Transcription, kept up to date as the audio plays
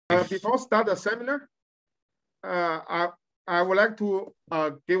Before start the seminar, I would like to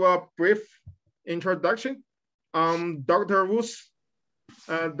give a brief introduction. Dr. Waals.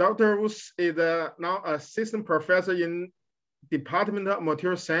 Dr. Waals is now assistant professor in Department of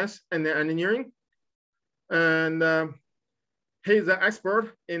Material Science and Engineering. And he's an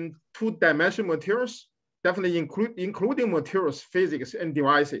expert in two-dimensional materials, definitely including materials, physics, and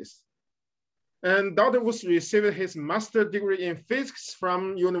devices. And Dr. Waals received his master's degree in physics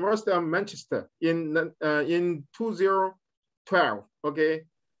from University of Manchester in 2012, okay?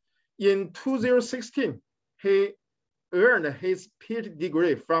 In 2016, he earned his PhD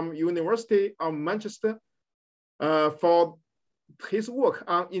degree from University of Manchester for his work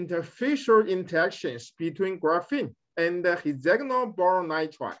on interfacial interactions between graphene and hexagonal boron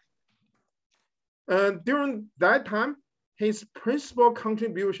nitride. During that time, his principal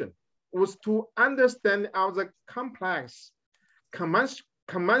contribution was to understand how the complex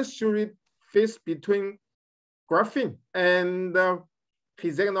commensurate phase between graphene and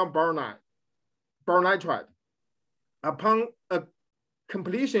hexagonal boron nitride. Upon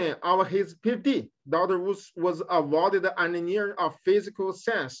completion of his PhD, Dr. Waals was awarded an Engineer of Physical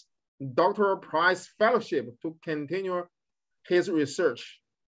Science Doctoral Prize Fellowship to continue his research.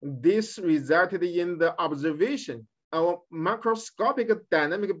 This resulted in the observation of microscopic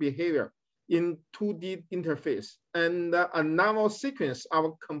dynamic behavior in 2D interface and a novel sequence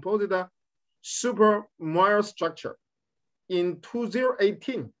of composite supermolar structure. In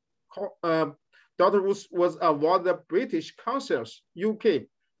 2018, Dr. Waals was awarded the British Council's UK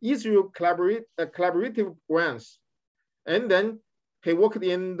Israel collaborative grants. And then he worked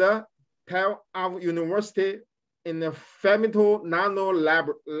in the Tel Aviv University in the femtosecond nano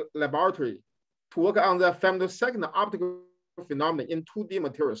laboratory to work on the femtosecond optical phenomena in 2D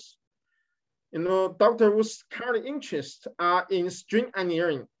materials. You know, Dr. Waals' current interests are in string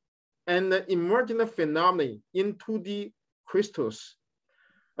engineering and the emergent phenomena in 2D crystals.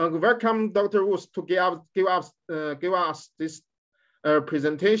 Welcome, Dr. Waals, to give us this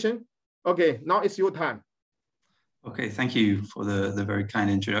presentation. Okay, now it's your time. Okay, thank you for the very kind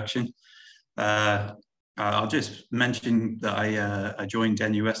introduction. I'll just mention that I joined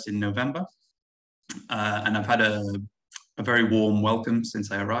NUS in November, and I've had a very warm welcome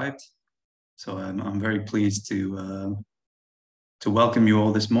since I arrived. So I'm very pleased to welcome you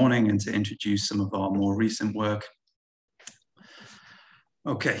all this morning and to introduce some of our more recent work.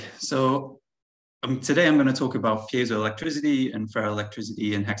 Okay, so today I'm going to talk about piezoelectricity and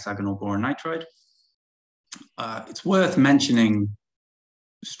ferroelectricity in hexagonal boron nitride. It's worth mentioning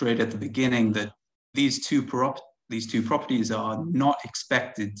straight at the beginning that these two properties are not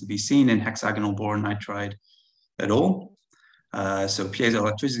expected to be seen in hexagonal boron nitride at all. So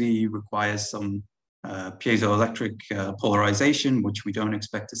piezoelectricity requires some piezoelectric polarisation, which we don't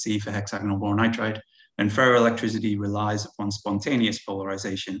expect to see for hexagonal boron nitride. And ferroelectricity relies upon spontaneous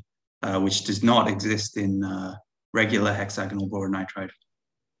polarisation, which does not exist in regular hexagonal boron nitride.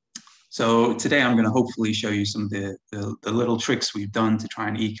 So today I'm going to hopefully show you some of the little tricks we've done to try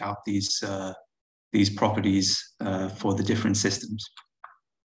and eke out these properties for the different systems.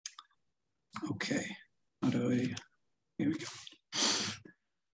 Okay, here we go.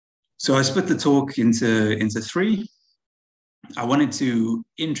 So I split the talk into three. I wanted to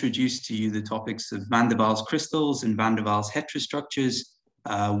introduce to you the topics of van der Waals crystals and van der Waals heterostructures,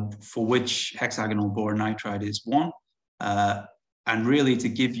 for which hexagonal boron nitride is one, and really to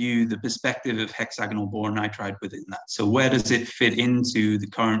give you the perspective of hexagonal boron nitride within that. So where does it fit into the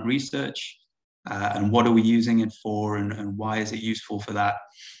current research, and what are we using it for, and why is it useful for that?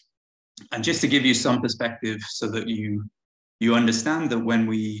 And just to give you some perspective so that you understand that when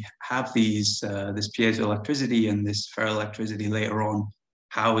we have this piezoelectricity and this ferroelectricity later on,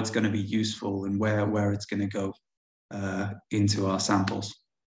 how it's going to be useful and where it's going to go into our samples.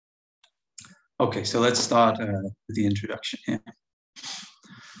 Okay, so let's start with the introduction here.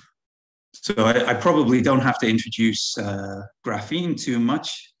 So I probably don't have to introduce graphene too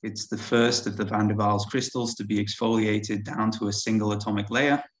much. It's the first of the van der Waals crystals to be exfoliated down to a single atomic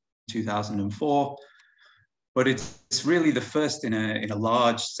layer, 2004. But it's really the first in a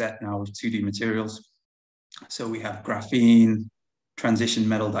large set now of 2D materials. So we have graphene, transition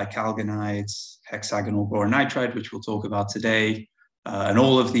metal dicalcanides, hexagonal boron nitride, which we'll talk about today. And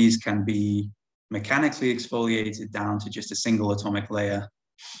all of these can be mechanically exfoliated down to just a single atomic layer.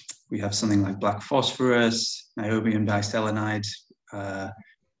 We have something like black phosphorus, niobium diselenide,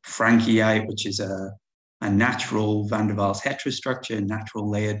 frankieite, which is a natural van der Waals heterostructure, natural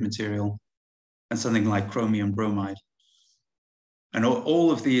layered material, and something like chromium bromide. And all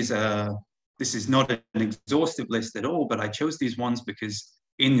of these, this is not an exhaustive list at all, but I chose these ones because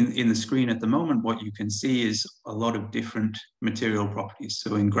in the screen at the moment, what you can see is a lot of different material properties.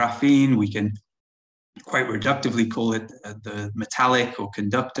 So in graphene, we can quite reductively call it the metallic or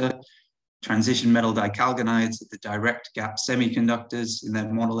conductor. Transition metal dicalcanides, the direct gap semiconductors in their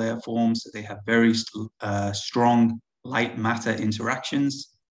monolayer form. So they have very strong light matter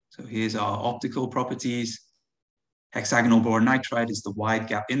interactions. So here's our optical properties. Hexagonal boron nitride is the wide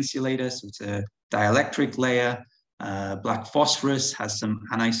gap insulator. So it's a dielectric layer. Black phosphorus has some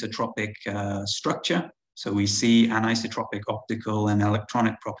anisotropic structure. So we see anisotropic optical and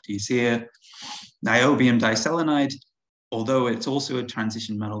electronic properties here. Niobium diselenide, although it's also a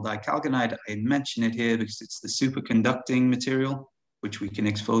transition metal dicalcanide, I mention it here because it's the superconducting material, which we can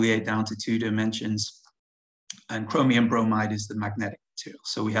exfoliate down to 2 dimensions. And chromium bromide is the magnetic material.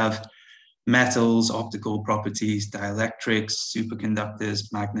 So we have metals, optical properties, dielectrics,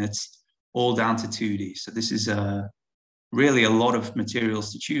 superconductors, magnets, all down to 2D. So this is really a lot of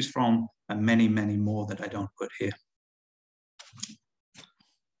materials to choose from, and many, many more that I don't put here.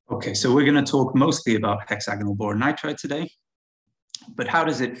 Okay, so we're going to talk mostly about hexagonal boron nitride today, but how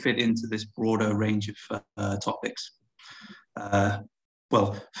does it fit into this broader range of topics?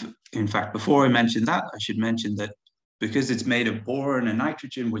 Well, in fact, before I mention that, I should mention that because it's made of boron and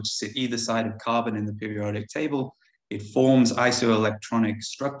nitrogen, which sit either side of carbon in the periodic table, it forms isoelectronic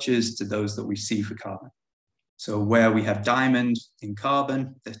structures to those that we see for carbon. So where we have diamond in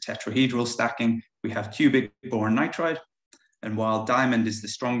carbon, the tetrahedral stacking, we have cubic boron nitride. And while diamond is the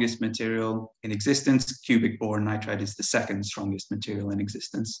strongest material in existence, cubic boron nitride is the second strongest material in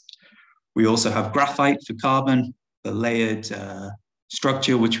existence. We also have graphite for carbon, the layered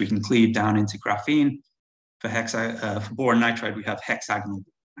structure, which we can cleave down into graphene. For boron nitride, we have hexagonal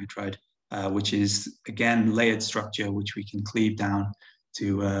nitride, which is, again, layered structure, which we can cleave down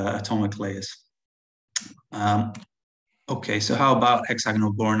to atomic layers. Okay, so how about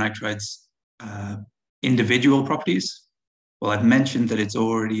hexagonal boron nitride's individual properties? Well, I've mentioned that it's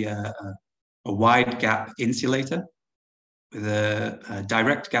already a wide gap insulator with a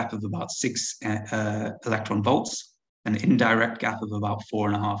direct gap of about 6 electron volts, an indirect gap of about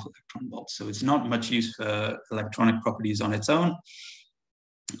 4.5 electron volts. So it's not much use for electronic properties on its own,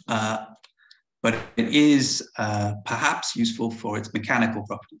 but it is perhaps useful for its mechanical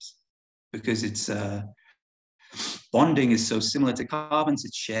properties because its bonding is so similar to carbon's,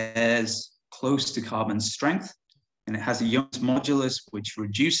 it shares close to carbon's strength. And it has a Young's modulus, which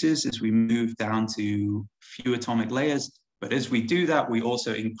reduces as we move down to few atomic layers. But as we do that, we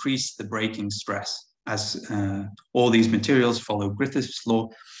also increase the breaking stress as all these materials follow Griffith's law.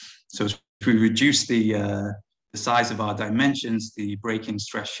 So as we reduce the size of our dimensions, the breaking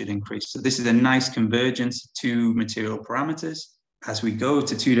stress should increase. So this is a nice convergence of 2 material parameters. As we go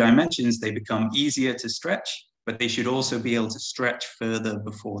to 2 dimensions, they become easier to stretch, but they should also be able to stretch further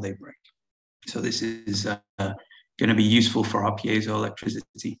before they break. So this is going to be useful for our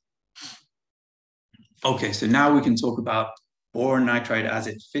piezoelectricity. Okay, so now we can talk about boron nitride as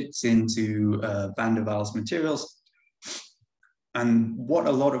it fits into van der Waals materials. And what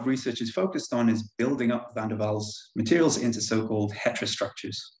a lot of research is focused on is building up van der Waals materials into so-called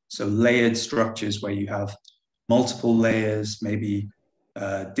heterostructures. So layered structures where you have multiple layers, maybe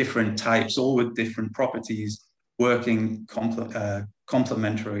different types, all with different properties, working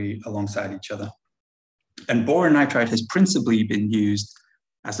complementary alongside each other. And boron nitride has principally been used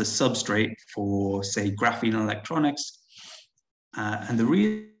as a substrate for, say, graphene electronics. And the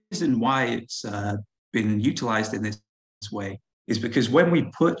reason why it's been utilized in this way is because when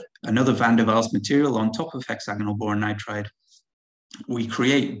we put another van der Waals material on top of hexagonal boron nitride, we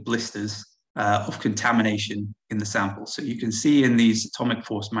create blisters of contamination in the sample. So you can see in these atomic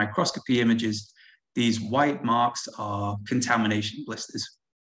force microscopy images, these white marks are contamination blisters,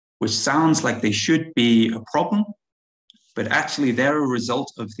 which sounds like they should be a problem, but actually they're a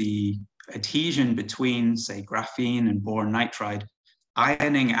result of the adhesion between, say, graphene and boron nitride,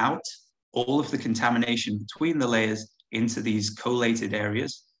 ironing out all of the contamination between the layers into these collated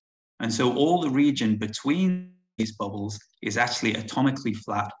areas. And so all the region between these bubbles is actually atomically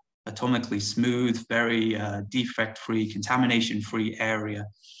flat, atomically smooth, very defect-free, contamination-free area.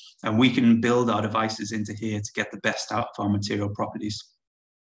 And we can build our devices into here to get the best out of our material properties.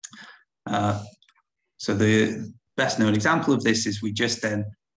 So the best known example of this is we just then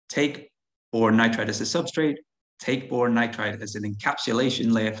take boron nitride as a substrate, take boron nitride as an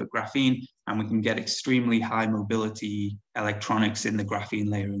encapsulation layer for graphene, and we can get extremely high mobility electronics in the graphene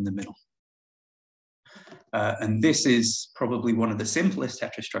layer in the middle. And this is probably one of the simplest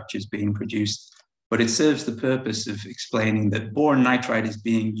heterostructures being produced, but it serves the purpose of explaining that boron nitride is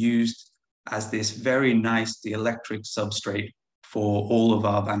being used as this very nice dielectric substrate for all of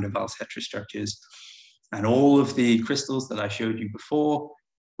our van der Waals heterostructures. And all of the crystals that I showed you before,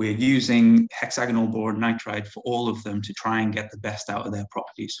 we're using hexagonal boron nitride for all of them to try and get the best out of their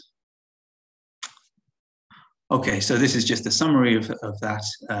properties. Okay, so this is just a summary of that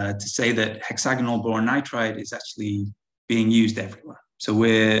to say that hexagonal boron nitride is actually being used everywhere. So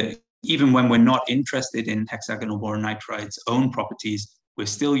even when we're not interested in hexagonal boron nitride's own properties, we're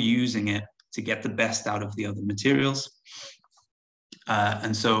still using it to get the best out of the other materials.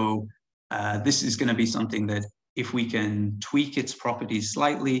 And so this is going to be something that if we can tweak its properties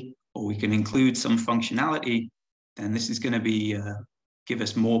slightly, or we can include some functionality, then this is going to be give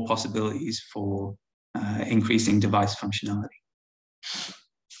us more possibilities for increasing device functionality.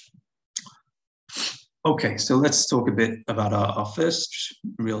 Okay, so let's talk a bit about our first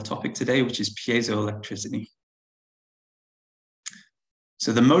real topic today, which is piezoelectricity.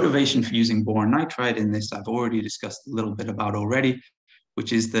 So the motivation for using boron nitride in this, I've already discussed a little bit about already,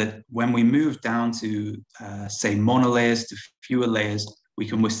 which is that when we move down to, say, monolayers to fewer layers, we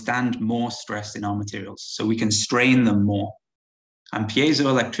can withstand more stress in our materials. So we can strain them more. And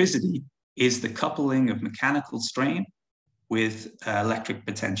piezoelectricity is the coupling of mechanical strain with electric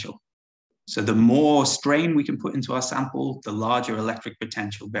potential. So the more strain we can put into our sample, the larger electric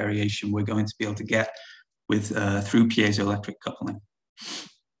potential variation we're going to be able to get with through piezoelectric coupling.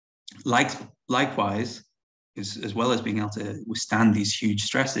 Likewise, as well as being able to withstand these huge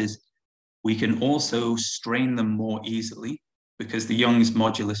stresses, we can also strain them more easily because the Young's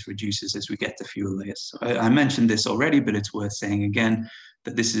modulus reduces as we get to fewer layers. So I mentioned this already, but it's worth saying again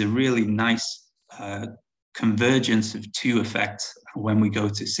that this is a really nice convergence of two effects when we go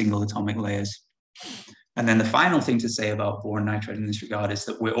to single atomic layers. And then the final thing to say about boron nitride in this regard is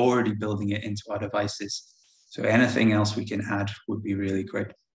that we're already building it into our devices. So anything else we can add would be really great.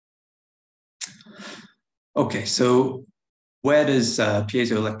 Okay, so where does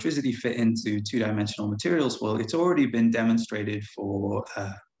piezoelectricity fit into two-dimensional materials? Well, it's already been demonstrated for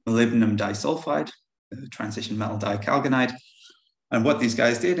molybdenum disulfide, transition metal dicalgonide. And what these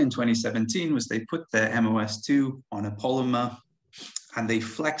guys did in 2017 was they put their MOS2 on a polymer and they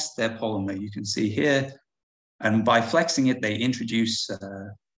flexed their polymer, you can see here. And by flexing it, they introduce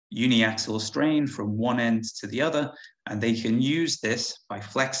uniaxial strain from one end to the other. And they can use this by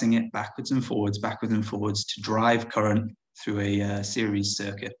flexing it backwards and forwards to drive current through a series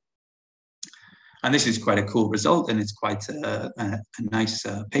circuit. And this is quite a cool result, and it's quite a nice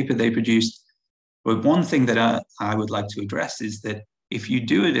paper they produced. But one thing that I would like to address is that if you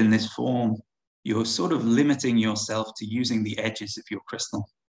do it in this form, you're sort of limiting yourself to using the edges of your crystal.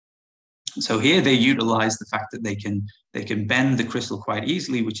 So here they utilize the fact that they can bend the crystal quite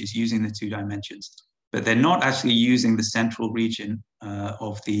easily, which is using the 2 dimensions, but they're not actually using the central region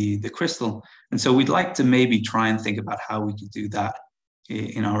of the crystal. And so we'd like to maybe try and think about how we could do that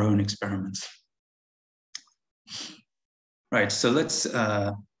in our own experiments. Right, so let's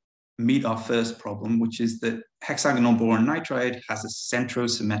meet our first problem, which is that hexagonal boron nitride has a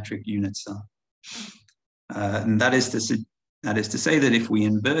centrosymmetric unit cell. And that is to say that if we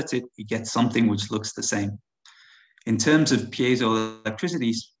invert it, we get something which looks the same. In terms of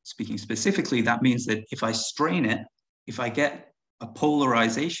piezoelectricity, speaking specifically, that means that if I strain it, if I get a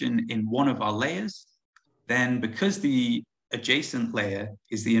polarization in one of our layers, then because the adjacent layer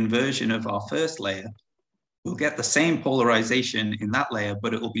is the inversion of our first layer, we'll get the same polarization in that layer,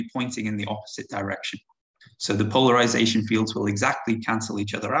 but it will be pointing in the opposite direction. So the polarization fields will exactly cancel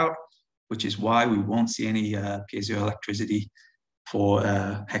each other out, which is why we won't see any piezoelectricity for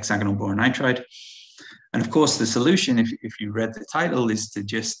hexagonal boron nitride. And of course, the solution, if you read the title, is to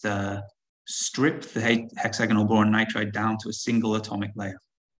just strip the hexagonal boron nitride down to a single atomic layer.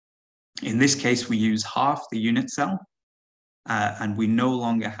 In this case, we use half the unit cell, and we no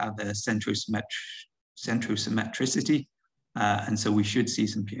longer have a centrosymmetricity, and so we should see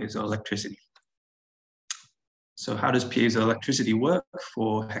some piezoelectricity. So how does piezoelectricity work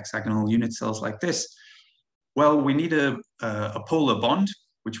for hexagonal unit cells like this? Well, we need a polar bond,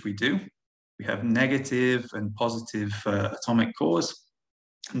 which we do. We have negative and positive atomic cores.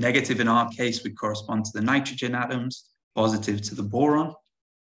 Negative in our case would correspond to the nitrogen atoms, positive to the boron.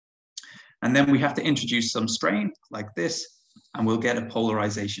 And then we have to introduce some strain like this, and we'll get a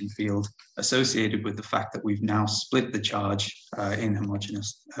polarization field associated with the fact that we've now split the charge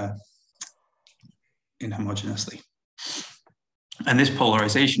inhomogeneously. And this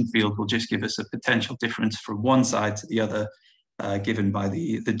polarization field will just give us a potential difference from one side to the other, given by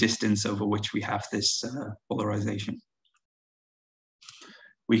the distance over which we have this polarization.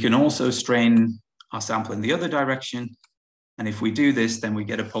 We can also strain our sample in the other direction. And if we do this, then we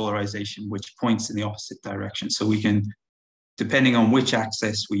get a polarization which points in the opposite direction. So we can depending on which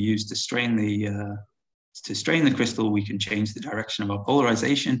axis we use to strain the crystal, we can change the direction of our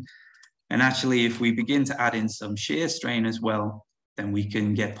polarization. And actually, if we begin to add in some shear strain as well, then we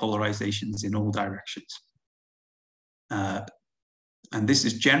can get polarizations in all directions. And this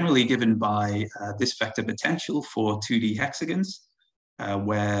is generally given by this vector potential for 2D hexagons,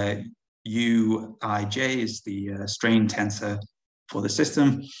 where Uij is the strain tensor for the system.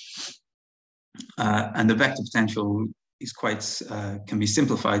 And the vector potential is can be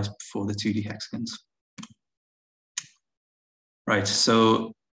simplified for the 2D hexagons. Right,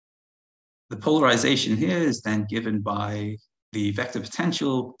 so the polarization here is then given by the vector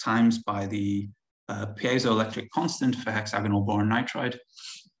potential times by the piezoelectric constant for hexagonal boron nitride,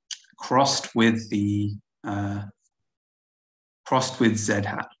 crossed with the z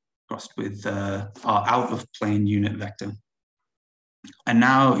hat, crossed with our out of plane unit vector. And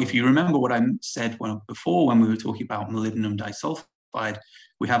now, if you remember what I said before when we were talking about molybdenum disulfide,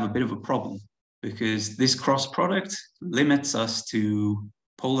 we have a bit of a problem because this cross product limits us to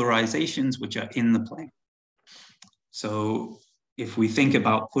polarizations which are in the plane. So if we think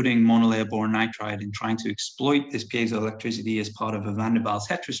about putting monolayer boron nitride and trying to exploit this piezoelectricity as part of a van der Waals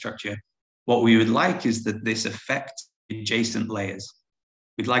heterostructure, what we would like is that this affects adjacent layers.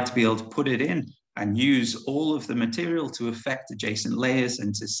 We'd like to be able to put it in and use all of the material to affect adjacent layers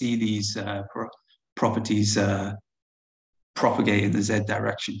and to see these properties propagate in the Z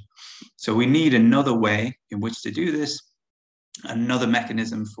direction. So we need another way in which to do this, another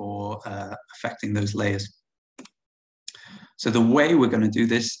mechanism for affecting those layers. So the way we're going to do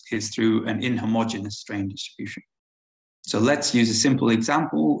this is through an inhomogeneous strain distribution. So let's use a simple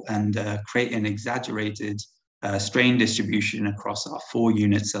example and create an exaggerated strain distribution across our 4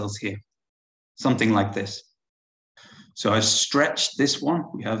 unit cells here. Something like this. So I've stretched this one.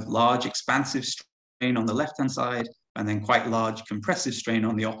 We have large expansive strain on the left-hand side, and then quite large compressive strain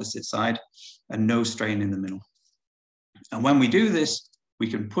on the opposite side, and no strain in the middle. And when we do this, we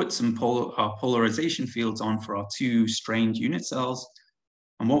can put some our polarization fields on for our 2 strained unit cells.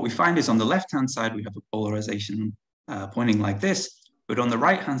 And what we find is on the left-hand side, we have a polarization pointing like this, but on the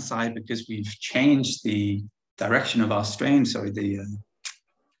right-hand side, because we've changed the direction of our strain,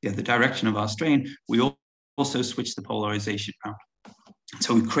 the direction of our strain, we also switch the polarization around.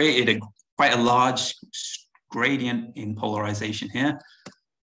 So we created quite a large gradient in polarization here.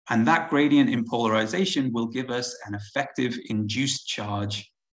 And that gradient in polarization will give us an effective induced charge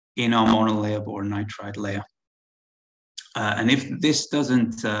in our monolayer boron nitride layer. And if this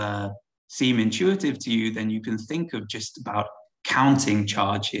doesn't seem intuitive to you, then you can think of just about counting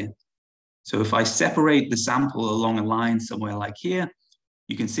charge here. So if I separate the sample along a line somewhere like here,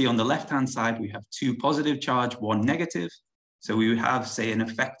 you can see on the left-hand side, we have 2 positive charge, 1 negative. So we would have, say, an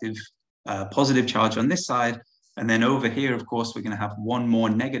effective positive charge on this side. And then over here, of course, we're going to have 1 more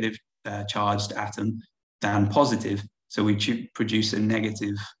negative charged atom than positive. So we produce a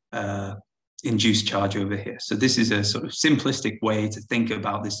negative induced charge over here. So this is a sort of simplistic way to think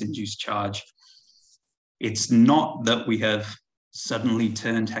about this induced charge. It's not that we have suddenly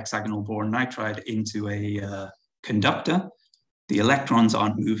turned hexagonal boron nitride into a conductor. The electrons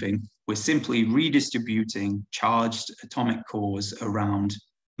aren't moving. We're simply redistributing charged atomic cores around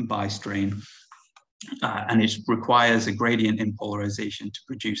by strain. And it requires a gradient in polarization to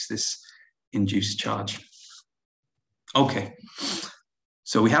produce this induced charge. Okay,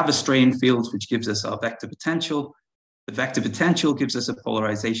 so we have a strain field which gives us our vector potential. The vector potential gives us a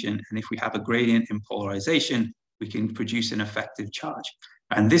polarization, and if we have a gradient in polarization, we can produce an effective charge.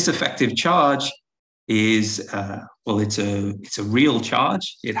 And this effective charge is, well, it's a real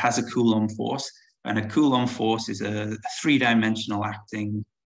charge. It has a Coulomb force, and a Coulomb force is a 3-dimensional acting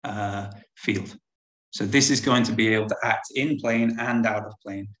field. So this is going to be able to act in plane and out of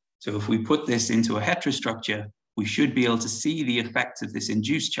plane. So if we put this into a heterostructure, we should be able to see the effect of this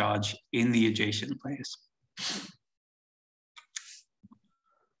induced charge in the adjacent layers.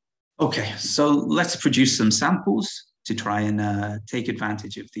 Okay, so let's produce some samples to try and take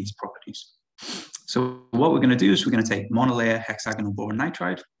advantage of these properties. So what we're going to do is we're going to take monolayer hexagonal boron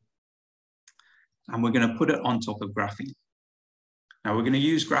nitride, and we're going to put it on top of graphene. Now we're going to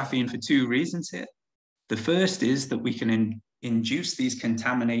use graphene for 2 reasons here. The first is that we can induce these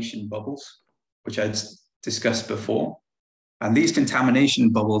contamination bubbles, which I discussed before. And these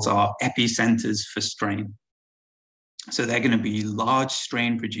contamination bubbles are epicenters for strain. So they're going to be large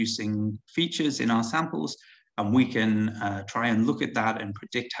strain producing features in our samples, and we can try and look at that and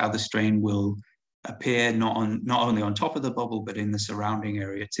predict how the strain will appear not only on top of the bubble, but in the surrounding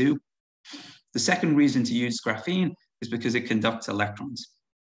area too. The second reason to use graphene is because it conducts electrons.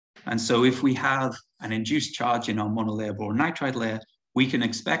 And so if we have an induced charge in our monolayer boron nitride layer, we can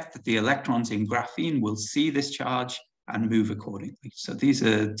expect that the electrons in graphene will see this charge and move accordingly. So these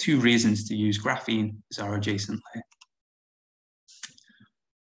are two reasons to use graphene as our adjacent layer.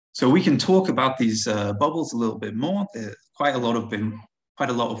 So we can talk about these bubbles a little bit more. Quite a lot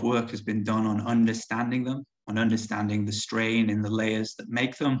of work has been done on understanding them, on understanding the strain in the layers that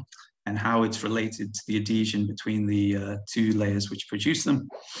make them, and how it's related to the adhesion between the two layers which produce them.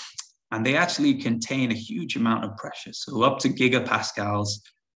 And they actually contain a huge amount of pressure, so up to gigapascals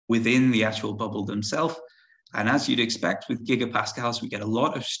within the actual bubble themselves. And as you'd expect with gigapascals, we get a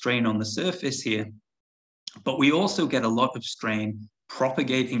lot of strain on the surface here, but we also get a lot of strain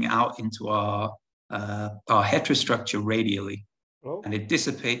propagating out into our heterostructure radially. Oh. And it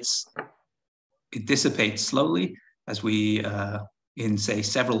dissipates slowly as we, in say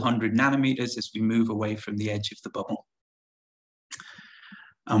several hundred nanometers, as we move away from the edge of the bubble.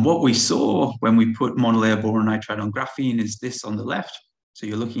 And what we saw when we put monolayer boron nitride on graphene is this on the left. So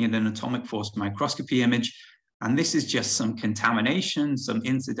you're looking at an atomic force microscopy image, and this is just some contamination, some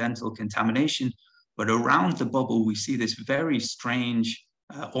incidental contamination. But around the bubble, we see this very strange,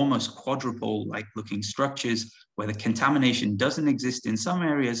 almost quadrupole-like looking structures where the contamination doesn't exist in some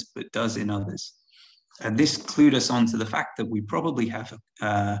areas, but does in others. And this clued us onto the fact that we probably have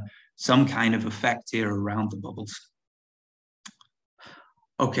some kind of effect here around the bubbles.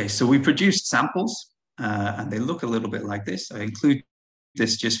 Okay, so we produced samples, and they look a little bit like this. I include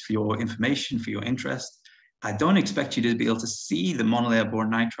this just for your information, for your interest. I don't expect you to be able to see the monolayer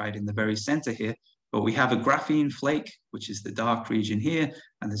boron nitride in the very center here, but we have a graphene flake, which is the dark region here,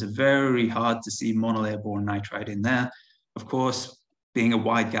 and there's a very hard to see monolayer boron nitride in there. Of course, being a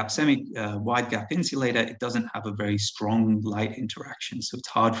wide-gap insulator, it doesn't have a very strong light interaction, so it's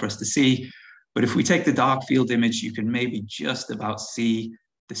hard for us to see. But if we take the dark field image, you can maybe just about see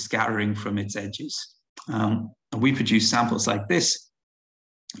the scattering from its edges. And we produce samples like this.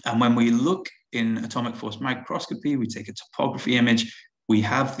 And when we look in atomic force microscopy, we take a topography image, we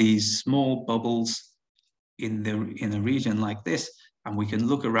have these small bubbles in the region like this, and we can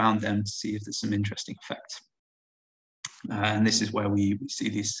look around them to see if there's some interesting effects. And this is where we see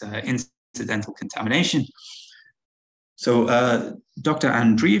this incidental contamination. So Dr.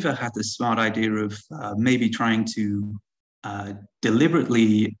 Andreeva had the smart idea of maybe trying to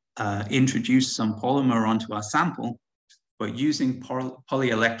deliberately introduce some polymer onto our sample, but using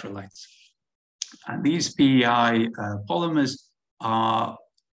polyelectrolytes. And these PEI polymers are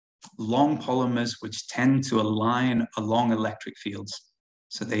long polymers which tend to align along electric fields.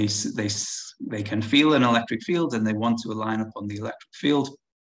 So they can feel an electric field and they want to align upon the electric field.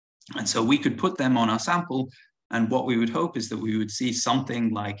 And so we could put them on our sample, and what we would hope is that we would see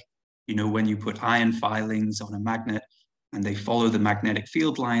something like, you know, when you put iron filings on a magnet and they follow the magnetic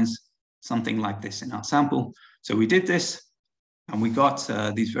field lines, something like this in our sample. So we did this, and we got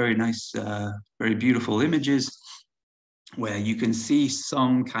these very nice, very beautiful images where you can see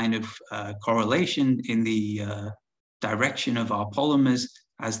some kind of correlation in the direction of our polymers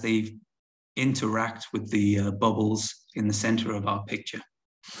as they interact with the bubbles in the center of our picture.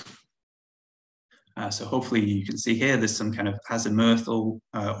 So hopefully you can see here, there's some kind of azimuthal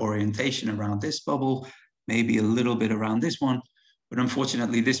orientation around this bubble, maybe a little bit around this one. But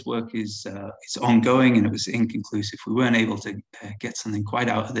unfortunately, this work is ongoing and it was inconclusive. We weren't able to get something quite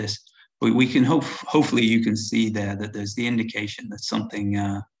out of this. But we can hopefully you can see there that there's the indication that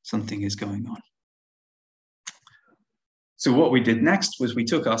something is going on. So what we did next was we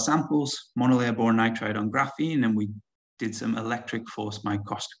took our samples, monolayer boron nitride on graphene, and we did some electric force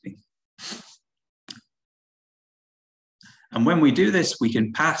microscopy. And when we do this, we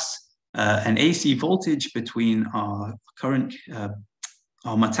can pass an AC voltage between our current,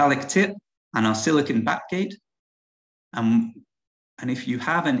 our metallic tip and our silicon backgate. And if you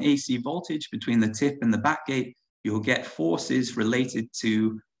have an AC voltage between the tip and the backgate, you'll get forces related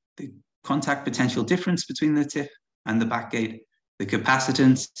to the contact potential difference between the tip and the backgate, the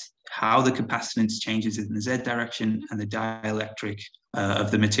capacitance, how the capacitance changes in the Z direction, and the dielectric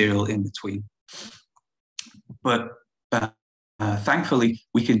of the material in between. But thankfully,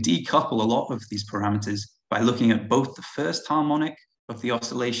 we can decouple a lot of these parameters by looking at both the first harmonic of the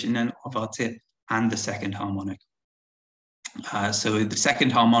oscillation of our tip and the second harmonic. So the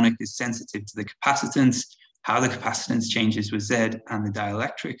second harmonic is sensitive to the capacitance, how the capacitance changes with Z and the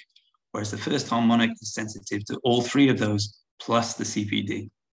dielectric, whereas the first harmonic is sensitive to all three of those plus the CPD.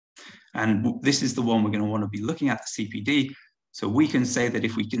 And this is the one we're going to want to be looking at, the CPD. So we can say that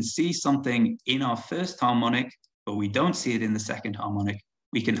if we can see something in our first harmonic, but we don't see it in the second harmonic,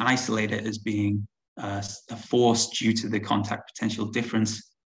 we can isolate it as being a force due to the contact potential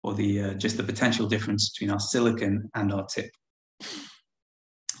difference or the just the potential difference between our silicon and our tip.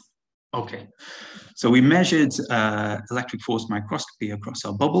 Okay, so we measured electric force microscopy across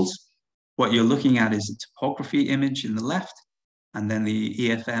our bubbles. What you're looking at is a topography image in the left, and then the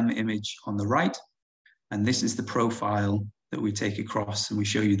EFM image on the right. And this is the profile that we take across, and we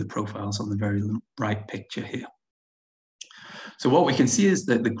show you the profiles on the very right picture here. So what we can see is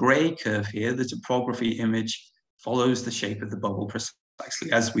that the gray curve here, the topography image, follows the shape of the bubble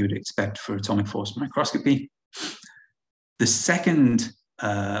precisely as we would expect for atomic force microscopy. The second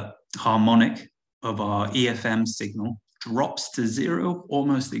harmonic of our EFM signal drops to 0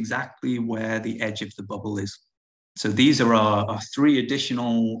 almost exactly where the edge of the bubble is. So these are our 3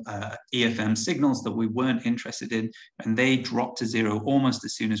 additional EFM signals that we weren't interested in, and they drop to 0 almost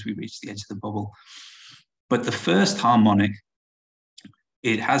as soon as we reach the edge of the bubble. But the first harmonic,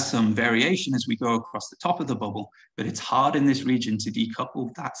 it has some variation as we go across the top of the bubble, but it's hard in this region to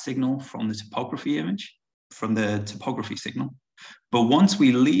decouple that signal from the topography image, from the topography signal. But once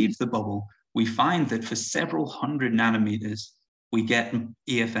we leave the bubble, we find that for several hundred nanometers, we get an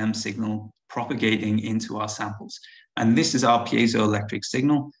EFM signal propagating into our samples. And this is our piezoelectric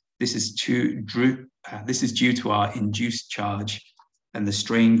signal. This is due to our induced charge and the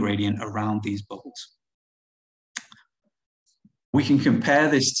strain gradient around these bubbles. We can compare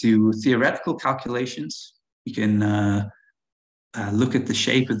this to theoretical calculations. We can look at the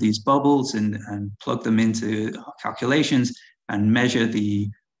shape of these bubbles and plug them into our calculations and measure the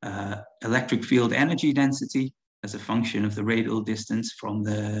electric field energy density as a function of the radial distance from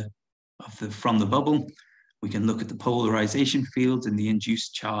the bubble. We can look at the polarization field and the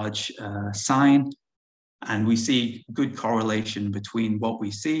induced charge sign, and we see good correlation between what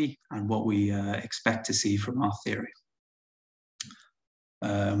we see and what we expect to see from our theory.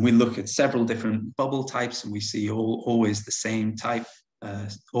 We look at several different bubble types, and we see always the same type,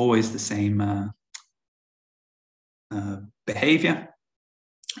 always the same behavior,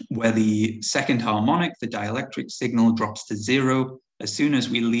 where the second harmonic, the dielectric signal, drops to 0 as soon as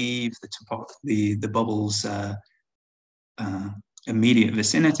we leave the bubble's immediate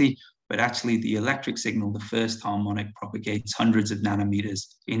vicinity. But actually the electric signal, the first harmonic, propagates hundreds of nanometers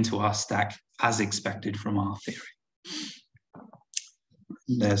into our stack as expected from our theory.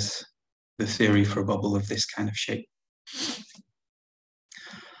 There's the theory for a bubble of this kind of shape.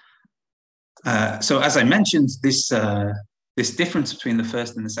 So as I mentioned, this difference between the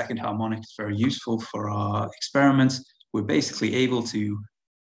first and the second harmonic is very useful for our experiments. We're basically able to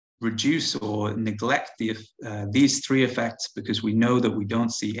reduce or neglect these 3 effects because we know that we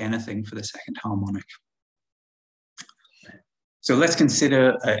don't see anything for the second harmonic. So let's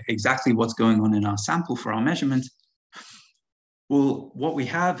consider exactly what's going on in our sample for our measurement. Well, what we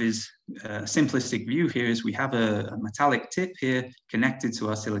have is a simplistic view here is we have a metallic tip here connected to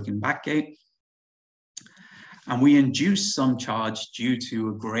our silicon backgate. And we induce some charge due to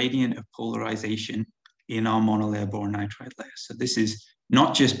a gradient of polarization in our monolayer boron nitride layer. So this is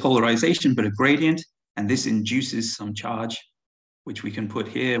not just polarization, but a gradient, and this induces some charge, which we can put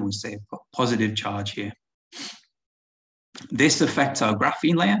here. We say a positive charge here. This affects our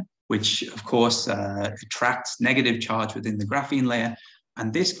graphene layer, which of course attracts negative charge within the graphene layer.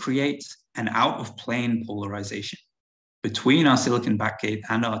 And this creates an out-of-plane polarization between our silicon backgate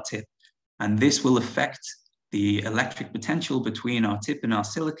and our tip. And this will affect the electric potential between our tip and our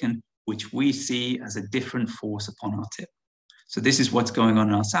silicon, which we see as a different force upon our tip. So this is what's going on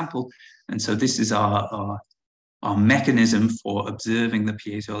in our sample. And so this is our mechanism for observing the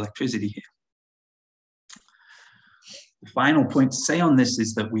piezoelectricity here. The final point to say on this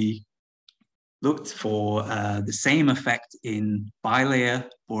is that we looked for the same effect in bilayer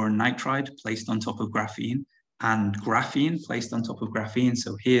boron nitride placed on top of graphene and graphene placed on top of graphene.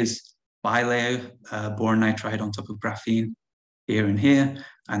 So here's bilayer boron nitride on top of graphene here and here,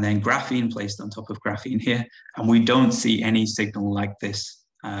 and then graphene placed on top of graphene here. And we don't see any signal like this,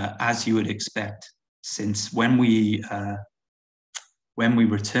 as you would expect, since when we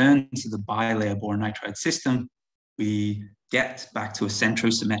return to the bilayer boron nitride system, we get back to a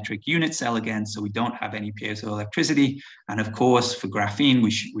centrosymmetric unit cell again, so we don't have any piezoelectricity. And of course, for graphene,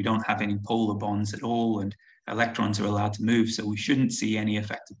 we don't have any polar bonds at all, and electrons are allowed to move, so we shouldn't see any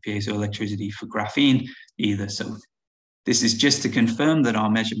effect of piezoelectricity for graphene either. So this is just to confirm that our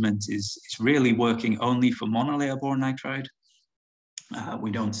measurement is really working only for monolayer boron nitride.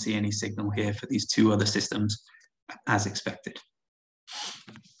 We don't see any signal here for these 2 other systems as expected.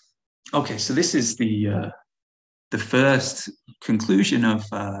 Okay, so this is the first conclusion of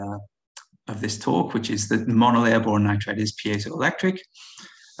this talk, which is that monolayer boron nitride is piezoelectric.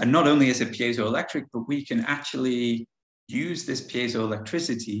 And not only is it piezoelectric, but we can actually use this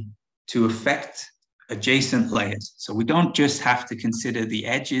piezoelectricity to affect adjacent layers. So we don't just have to consider the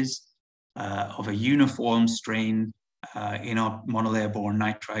edges of a uniform strain in our monolayer boron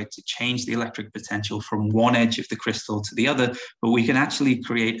nitride to change the electric potential from one edge of the crystal to the other, but we can actually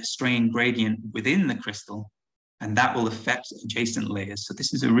create a strain gradient within the crystal, and that will affect adjacent layers. So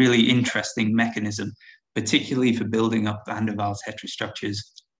this is a really interesting mechanism, particularly for building up van der Waals heterostructures,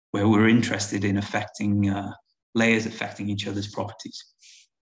 where we're interested in affecting layers affecting each other's properties.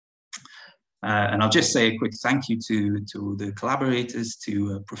 And I'll just say a quick thank you to the collaborators,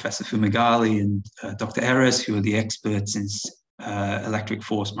 to Professor Fumagalli and Dr. Eres, who are the experts in electric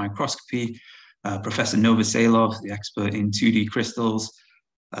force microscopy, Professor Novoselov, the expert in 2D crystals,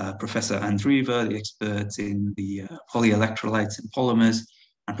 Professor Andreeva, the expert in the polyelectrolytes and polymers,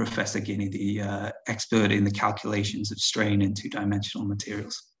 and Professor Guinea, the expert in the calculations of strain in two-dimensional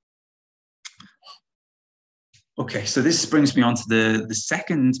materials. Okay, so this brings me on to the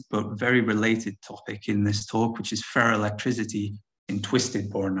second but very related topic in this talk, which is ferroelectricity in twisted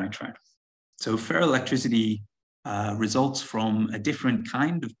boron nitride. So ferroelectricity results from a different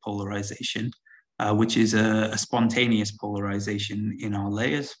kind of polarization, which is a spontaneous polarization in our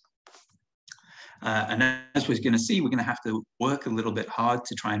layers. And as we're going to see, we're going to have to work a little bit hard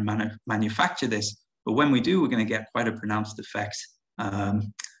to try and manufacture this. But when we do, we're going to get quite a pronounced effect.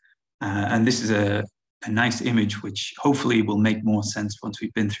 And this is a nice image, which hopefully will make more sense once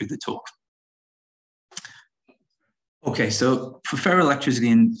we've been through the talk. Okay, so for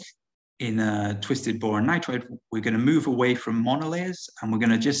ferroelectricity in twisted boron nitride, we're going to move away from monolayers, and we're going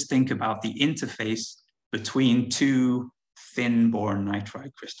to just think about the interface between two thin boron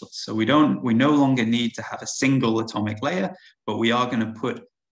nitride crystals. So we no longer need to have a single atomic layer, but we are going to put,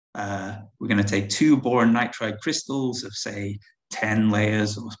 we're going to take two boron nitride crystals of, say, 10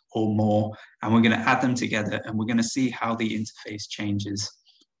 layers or more, and we're going to add them together, and we're going to see how the interface changes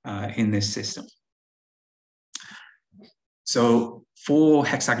in this system. So for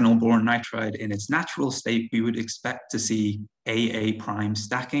hexagonal boron nitride in its natural state, we would expect to see AA prime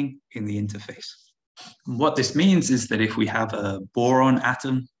stacking in the interface. And what this means is that if we have a boron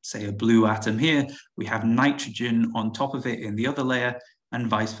atom, say a blue atom here, we have nitrogen on top of it in the other layer, and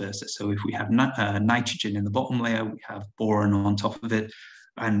vice versa. So if we have nitrogen in the bottom layer, we have boron on top of it,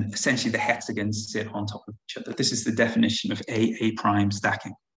 and essentially the hexagons sit on top of each other. This is the definition of AA prime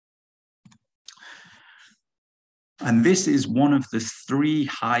stacking. And this is one of the three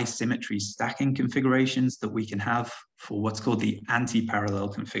high symmetry stacking configurations that we can have for what's called the anti-parallel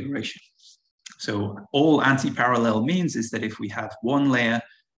configuration. So all anti-parallel means is that if we have one layer,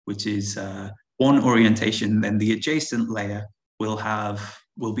 which is one orientation, then the adjacent layer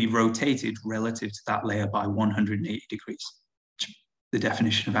will be rotated relative to that layer by 180 degrees, the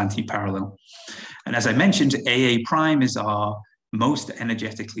definition of anti-parallel. And as I mentioned, AA prime is our most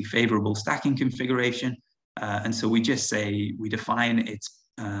energetically favorable stacking configuration. And so we just say, we define its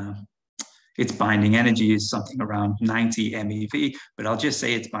binding energy is something around 90 MeV, but I'll just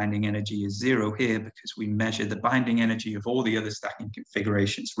say its binding energy is 0 here because we measure the binding energy of all the other stacking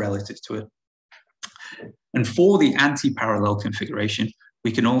configurations relative to it. And for the anti-parallel configuration,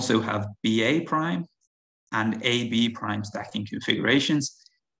 we can also have BA prime and AB prime stacking configurations.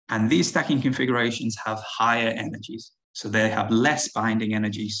 And these stacking configurations have higher energies. So they have less binding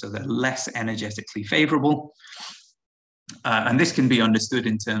energy, so they're less energetically favorable. And this can be understood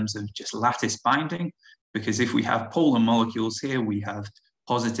in terms of just lattice binding, because if we have polar molecules here, we have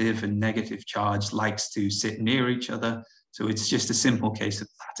positive and negative charge likes to sit near each other. So it's just a simple case of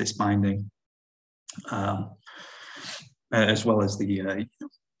lattice binding. As well as the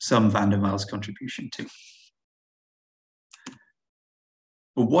some van der Waals contribution too.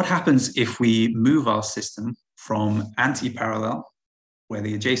 But what happens if we move our system from anti-parallel, where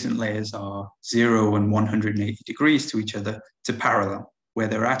the adjacent layers are 0 and 180 degrees to each other, to parallel, where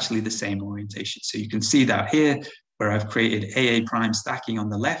they're actually the same orientation? So you can see that here, where I've created AA prime stacking on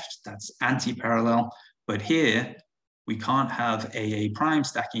the left, that's anti-parallel, but here we can't have AA prime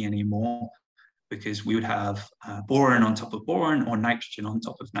stacking anymore, because we would have boron on top of boron or nitrogen on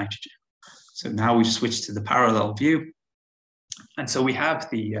top of nitrogen. So now we've switched to the parallel view. And so we have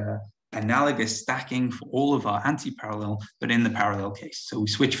the analogous stacking for all of our anti-parallel, but in the parallel case. So we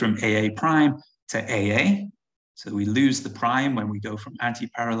switch from AA prime to AA. So we lose the prime when we go from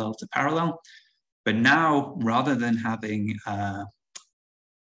anti-parallel to parallel. But now, rather than having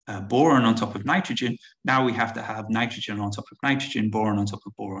boron on top of nitrogen, now we have to have nitrogen on top of nitrogen, boron on top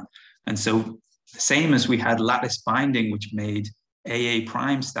of boron. And so the same as we had lattice binding, which made AA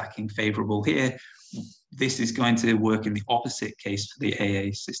prime stacking favorable here, this is going to work in the opposite case for the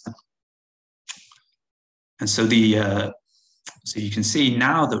AA system. And so the So you can see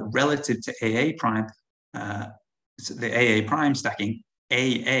now that relative to AA prime, so the AA prime stacking,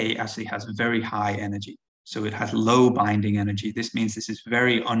 AA actually has very high energy. So it has low binding energy. This means this is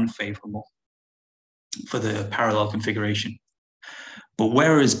very unfavorable for the parallel configuration. But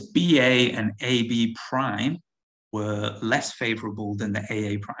whereas BA and AB prime were less favorable than the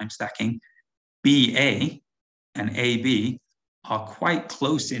AA prime stacking, BA and AB are quite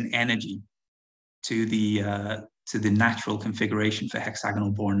close in energy to the natural configuration for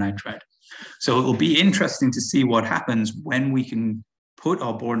hexagonal boron nitride. So it will be interesting to see what happens when we can put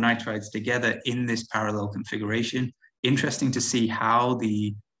our boron nitrides together in this parallel configuration. Interesting to see how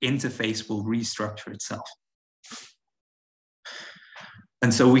the interface will restructure itself.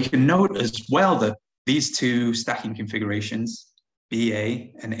 And so we can note as well that these two stacking configurations, BA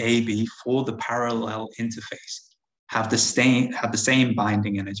and AB, for the parallel interface have the same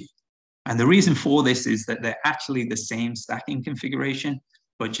binding energy. And the reason for this is that they're actually the same stacking configuration,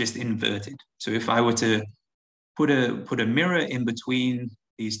 but just inverted. So if I were to put a mirror in between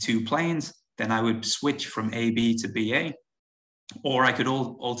these two planes, then I would switch from AB to BA, or I could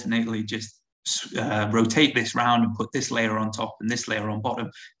alternately just rotate this round and put this layer on top and this layer on bottom,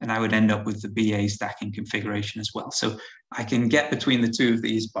 and I would end up with the BA stacking configuration as well. So I can get between the two of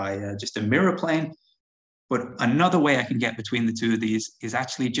these by just a mirror plane. But another way I can get between the two of these is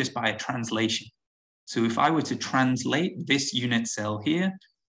actually just by a translation. So if I were to translate this unit cell here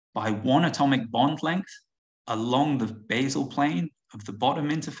by one atomic bond length along the basal plane of the bottom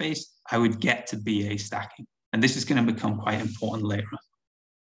interface, I would get to BA stacking. And this is going to become quite important later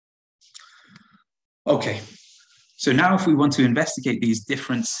on. Okay, so now if we want to investigate these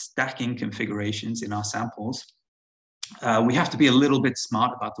different stacking configurations in our samples, we have to be a little bit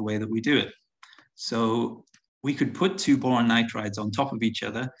smart about the way that we do it. So we could put two boron nitrides on top of each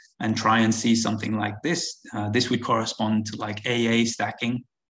other and try and see something like this. This would correspond to like AA stacking,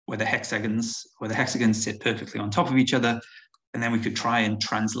 where the hexagons sit perfectly on top of each other. And then we could try and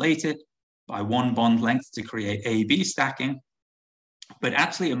translate it by one bond length to create AB stacking. But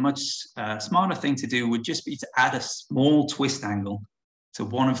actually a much smarter thing to do would just be to add a small twist angle to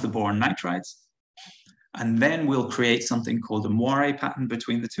one of the boron nitrides. And then we'll create something called a moire pattern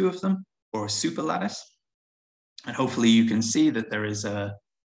between the two of them, or a superlattice. And hopefully you can see that there is a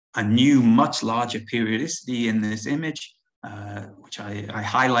new, much larger periodicity in this image, which I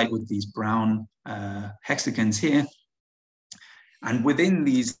highlight with these brown hexagons here. And within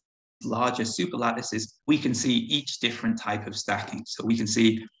these larger superlattices, we can see each different type of stacking. So we can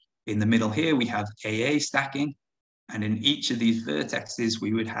see in the middle here, we have AA stacking. And in each of these vertexes,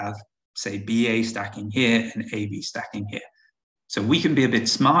 we would have, say, BA stacking here and AB stacking here. So we can be a bit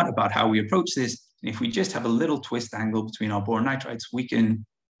smart about how we approach this. And if we just have a little twist angle between our boron nitrides, we can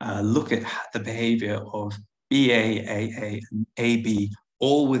look at the behavior of BA, AA, and AB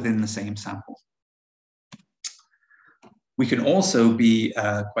all within the same sample. We can also be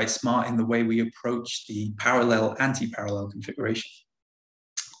quite smart in the way we approach the parallel anti-parallel configuration.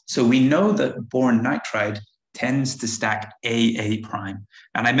 So we know that boron nitride tends to stack AA prime.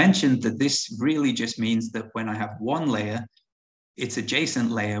 And I mentioned that this really just means that when I have one layer, its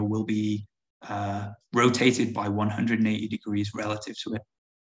adjacent layer will be rotated by 180 degrees relative to it.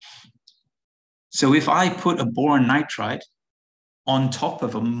 So if I put a boron nitride on top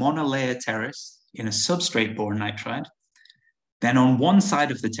of a monolayer terrace in a substrate boron nitride, then on one side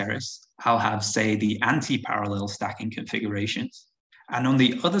of the terrace, I'll have, say, the anti-parallel stacking configurations. And on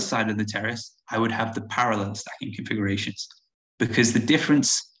the other side of the terrace, I would have the parallel stacking configurations, because the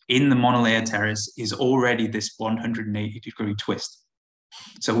difference in the monolayer terrace is already this 180-degree twist.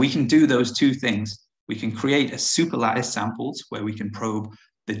 So we can do those two things. We can create a superlattice samples where we can probe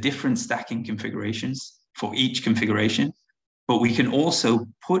the different stacking configurations for each configuration, but we can also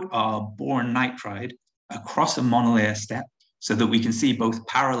put our boron nitride across a monolayer step so that we can see both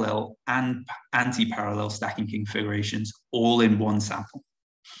parallel and anti-parallel stacking configurations all in one sample.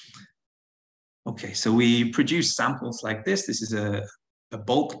 Okay, so we produce samples like this. This is a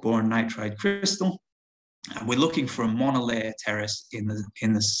bulk boron nitride crystal. And we're looking for a monolayer terrace in the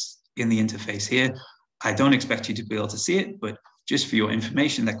interface here. I don't expect you to be able to see it, but just for your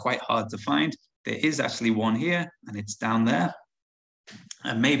information, they're quite hard to find. There is actually one here, and it's down there.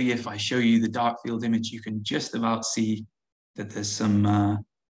 And maybe if I show you the dark field image, you can just about see that there's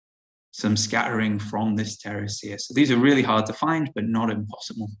some scattering from this terrace here. So these are really hard to find, but not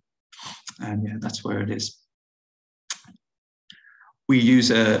impossible. And yeah, that's where it is. We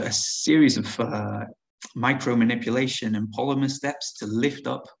use a series of micro manipulation and polymer steps to lift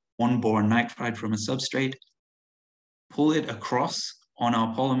up one boron nitride from a substrate, pull it across on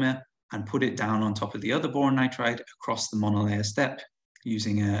our polymer, and put it down on top of the other boron nitride across the monolayer step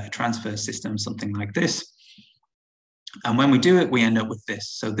using a transfer system, something like this. And when we do it, we end up with this.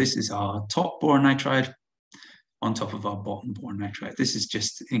 So this is our top boron nitride on top of our bottom boron nitride. This is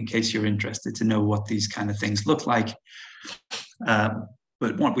just in case you're interested to know what these kind of things look like.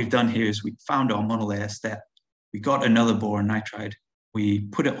 But what we've done here is we found our monolayer step. We got another boron nitride. We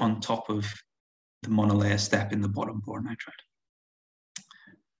put it on top of the monolayer step in the bottom boron nitride.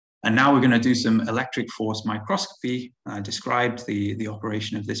 And now we're going to do some electric force microscopy. I described the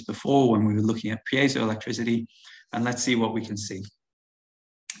operation of this before when we were looking at piezoelectricity. And let's see what we can see.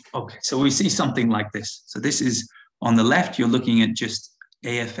 Okay, so we see something like this. So this is, on the left, you're looking at just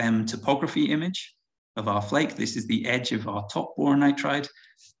AFM topography image of our flake. This is the edge of our top boron nitride.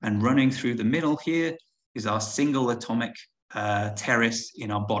 And running through the middle here is our single atomic terrace in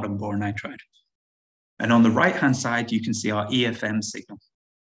our bottom boron nitride. And on the right-hand side, you can see our EFM signal.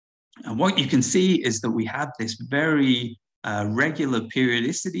 And what you can see is that we have this very regular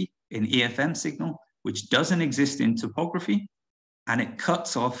periodicity in EFM signal, which doesn't exist in topography, and it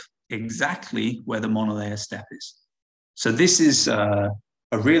cuts off exactly where the monolayer step is. So this is a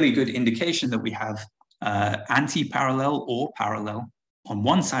really good indication that we have anti-parallel or parallel on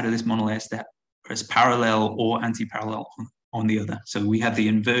one side of this monolayer step, whereas parallel or anti-parallel on the other. So we have the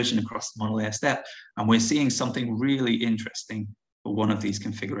inversion across the monolayer step, and we're seeing something really interesting for one of these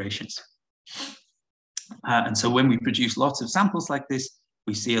configurations. And so when we produce lots of samples like this,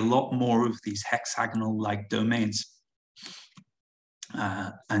 we see a lot more of these hexagonal-like domains.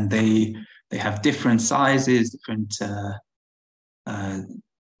 And they have different sizes, different,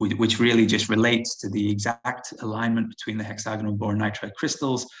 which really just relates to the exact alignment between the hexagonal boron nitride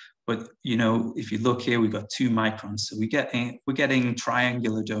crystals. But you know, if you look here, we've got 2 microns. So we're getting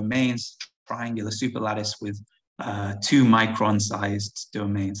triangular domains, triangular superlattice with 2 micron-sized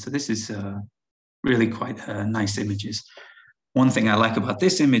domains. So this is really quite nice images. One thing I like about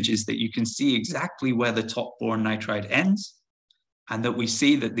this image is that you can see exactly where the top boron nitride ends, and that we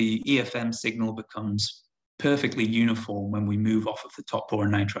see that the EFM signal becomes perfectly uniform when we move off of the top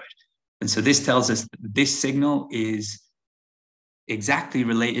boron nitride. And so this tells us that this signal is exactly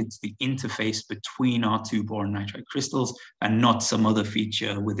related to the interface between our 2 boron nitride crystals and not some other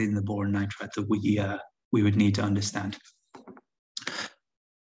feature within the boron nitride that we would need to understand.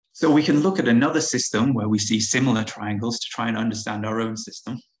 So we can look at another system where we see similar triangles to try and understand our own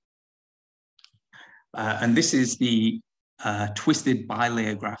system. And this is the twisted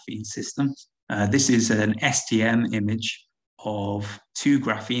bilayer graphene system. This is an STM image of 2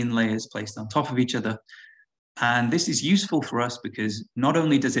 graphene layers placed on top of each other. And this is useful for us because not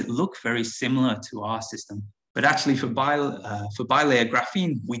only does it look very similar to our system, but actually for bilayer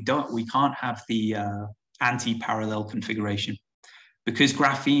graphene, we can't have the anti-parallel configuration. Because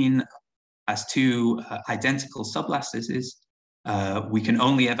graphene has 2 identical sublattices, we can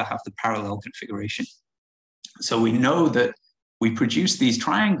only ever have the parallel configuration. So we know that we produce these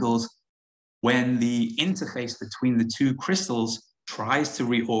triangles when the interface between the 2 crystals tries to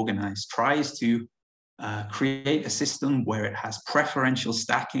reorganize, tries to create a system where it has preferential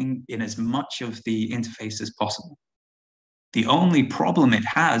stacking in as much of the interface as possible. The only problem it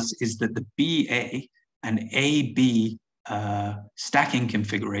has is that the BA and AB stacking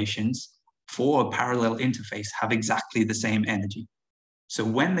configurations for a parallel interface have exactly the same energy. So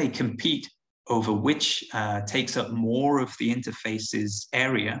when they compete over which takes up more of the interface's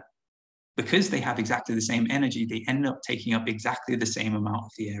area, because they have exactly the same energy, they end up taking up exactly the same amount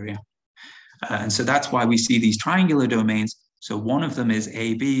of the area. And so that's why we see these triangular domains. So one of them is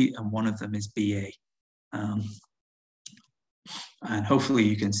AB and one of them is BA. And hopefully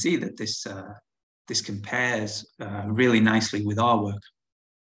you can see that this compares really nicely with our work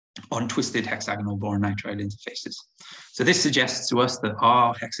on twisted hexagonal boron nitride interfaces. So this suggests to us that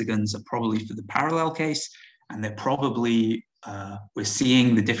our hexagons are probably for the parallel case, and they're probably, we're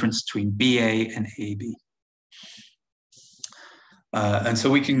seeing the difference between BA and AB. And so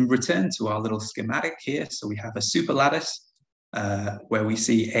we can return to our little schematic here. So we have a superlattice where we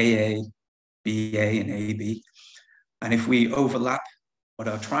see AA, BA, and AB. And if we overlap what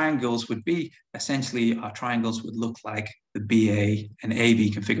our triangles would be, essentially our triangles would look like the BA and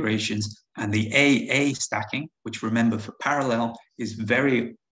AB configurations, and the AA stacking, which remember for parallel is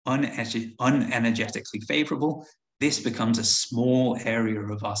very unenergetically favorable. This becomes a small area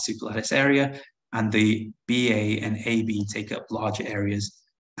of our superlattice area, and the BA and AB take up larger areas,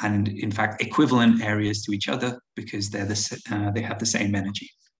 and in fact equivalent areas to each other because they have the same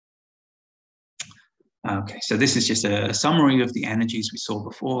energy. Okay, so this is just a summary of the energies we saw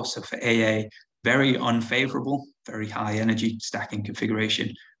before. So for AA, very unfavorable very high energy stacking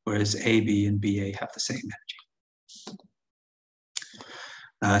configuration, whereas AB and BA have the same energy.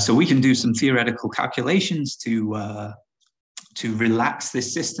 So we can do some theoretical calculations to relax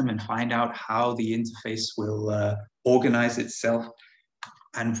this system and find out how the interface will organize itself.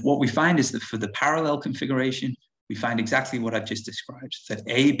 And what we find is that for the parallel configuration, we find exactly what I've just described, that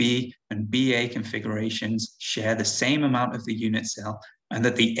AB and BA configurations share the same amount of the unit cell, and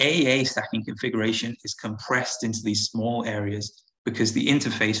that the AA stacking configuration is compressed into these small areas because the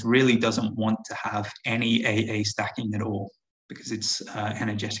interface really doesn't want to have any AA stacking at all, because it's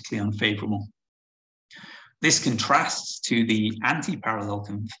energetically unfavorable. This contrasts to the anti-parallel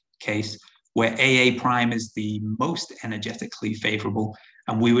case, where AA prime is the most energetically favorable,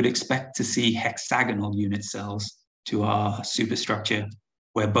 and we would expect to see hexagonal unit cells to our superstructure,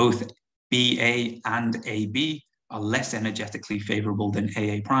 where both BA and AB are less energetically favorable than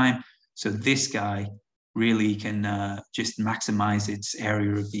AA prime. So this guy really can just maximize its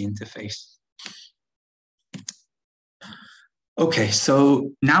area of the interface. Okay, so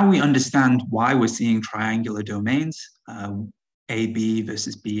now we understand why we're seeing triangular domains, AB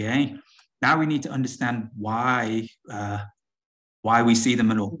versus BA. Now we need to understand why we see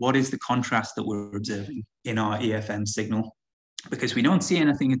them at all. What is the contrast that we're observing in our EFM signal? Because we don't see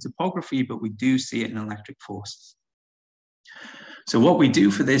anything in topography, but we do see it in electric force. So what we do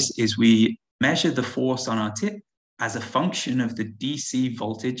for this is we measure the force on our tip as a function of the DC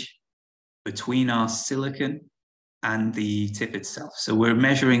voltage between our silicon and the tip itself. So we're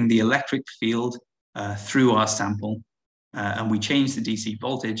measuring the electric field through our sample, and we change the DC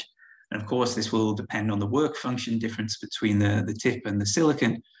voltage. And of course, this will depend on the work function difference between the tip and the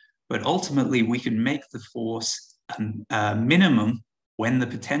silicon. But ultimately, we can make the force minimum when the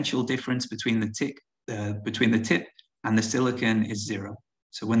potential difference between the tip and the silicon is 0.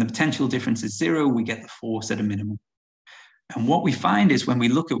 So when the potential difference is 0, we get the force at a minimum. And what we find is when we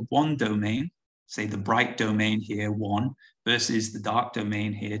look at one domain, say the bright domain here, 1, versus the dark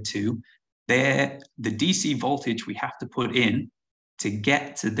domain here, 2, there, the DC voltage we have to put in to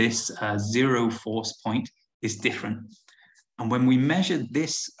get to this 0 force point is different. And when we measure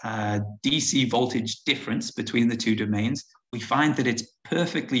this DC voltage difference between the two domains, we find that it's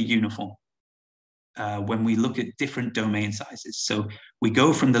perfectly uniform when we look at different domain sizes. So we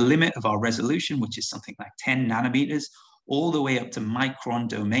go from the limit of our resolution, which is something like 10 nanometers, all the way up to micron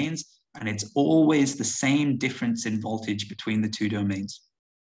domains, and it's always the same difference in voltage between the two domains.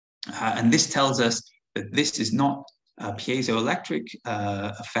 And this tells us that this is not a piezoelectric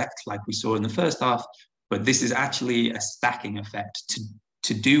effect like we saw in the first half, but this is actually a stacking effect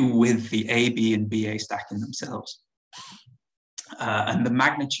to do with the AB and BA stacking themselves. And the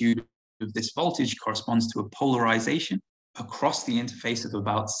magnitude of this voltage corresponds to a polarization across the interface of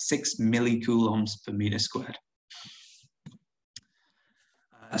about 6 millicoulombs per meter squared.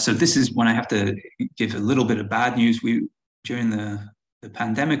 So this is when I have to give a little bit of bad news. During the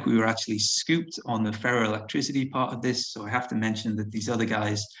pandemic, we were actually scooped on the ferroelectricity part of this. So I have to mention that these other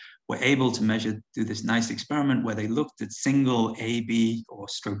guys were able to do this nice experiment where they looked at single AB or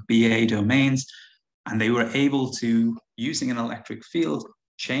stroke BA domains, and they were able to, using an electric field,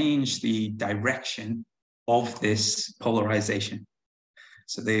 change the direction of this polarization.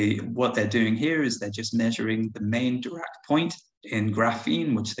 So what they're doing here is they're just measuring the main Dirac point in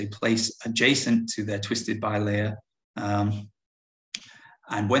graphene, which they place adjacent to their twisted bilayer.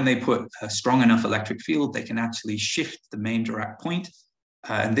 And when they put a strong enough electric field, they can actually shift the main Dirac point.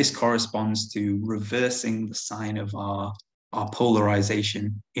 And this corresponds to reversing the sign of our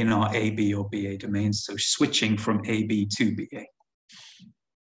polarization in our AB or BA domains, so switching from AB to BA.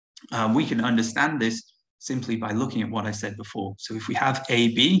 We can understand this simply by looking at what I said before. So if we have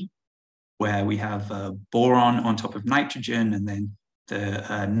AB, where we have boron on top of nitrogen, and then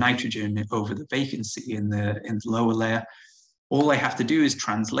the nitrogen over the vacancy in the lower layer, all I have to do is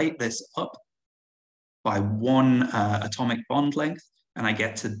translate this up by 1 atomic bond length, and I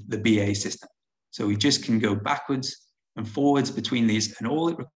get to the BA system. So we just can go backwards and forwards between these, and all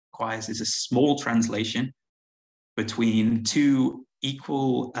it requires is a small translation between two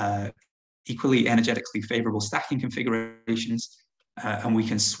equally energetically favorable stacking configurations, and we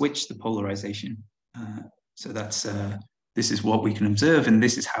can switch the polarization. So this is what we can observe, and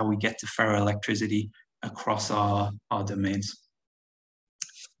this is how we get to ferroelectricity across our domains.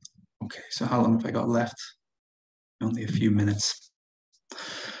 Okay, so how long have I got left? Only a few minutes.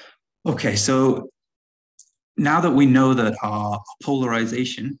 Okay, so now that we know that our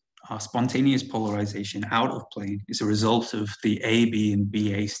polarization, our spontaneous polarization out of plane is a result of the AB and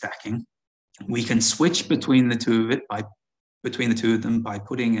BA stacking, we can switch between the two of them by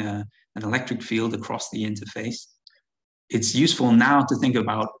putting an electric field across the interface. it's useful now to think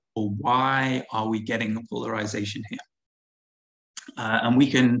about, well, why are we getting the polarization here? And we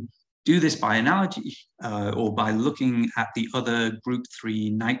can do this by analogy or by looking at the other Group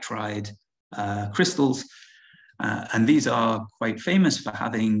III-nitride crystals. And these are quite famous for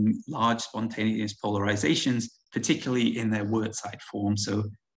having large spontaneous polarizations, particularly in their wurtzite form. So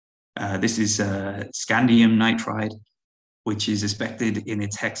this is scandium nitride, which is expected in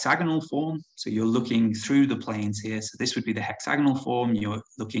its hexagonal form. So you're looking through the planes here. So this would be the hexagonal form. You're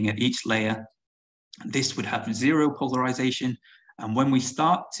looking at each layer. This would have zero polarization. And when we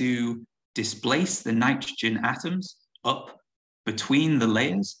start to displace the nitrogen atoms up between the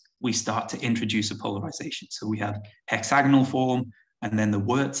layers, we start to introduce a polarization. So we have hexagonal form, and then the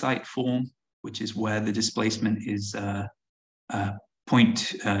wurtzite form, which is where the displacement is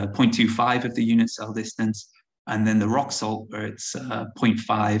 0.25 of the unit cell distance. And then the rock salt, where it's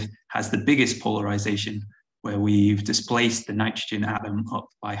 0.5, has the biggest polarization, where we've displaced the nitrogen atom up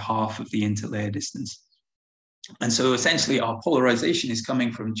by half of the interlayer distance. And so essentially our polarization is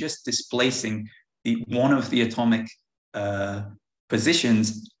coming from just displacing one of the atomic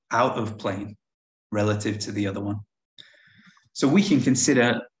positions out of plane relative to the other one. So we can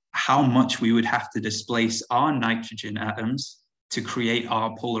consider how much we would have to displace our nitrogen atoms to create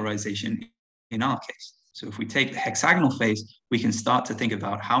our polarization in our case. So if we take the hexagonal phase, we can start to think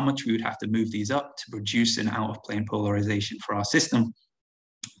about how much we would have to move these up to produce an out-of-plane polarization for our system.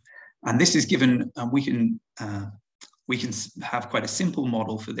 And this is given, we can have quite a simple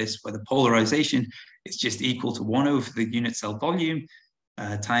model for this, where the polarization is just equal to 1 over the unit cell volume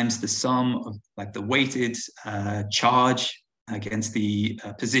times the sum of like the weighted charge against the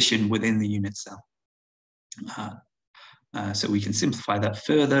position within the unit cell. So we can simplify that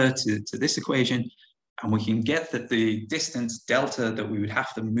further to this equation, and we can get that the distance delta that we would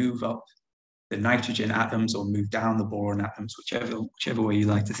have to move up the nitrogen atoms or move down the boron atoms, whichever way you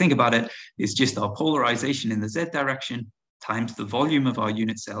like to think about it, is just our polarization in the z direction times the volume of our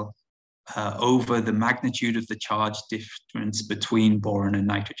unit cell over the magnitude of the charge difference between boron and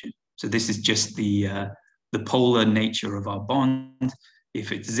nitrogen. So this is just the polar nature of our bond.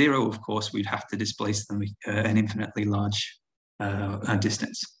 If it's 0, of course, we'd have to displace them an infinitely large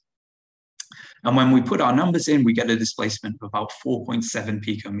distance. And when we put our numbers in, we get a displacement of about 4.7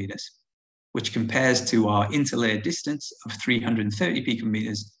 picometers, which compares to our interlayer distance of 330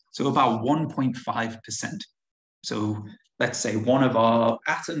 picometers, so about 1.5%. So let's say one of our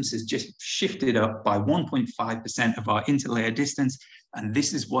atoms is just shifted up by 1.5% of our interlayer distance, and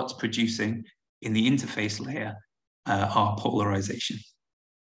this is what's producing in the interface layer our polarization.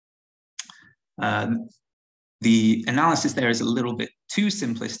 The analysis there is a little bit too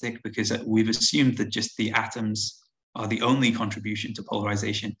simplistic because we've assumed that just the atoms are the only contribution to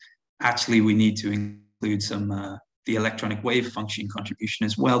polarization. Actually, we need to include some the electronic wave function contribution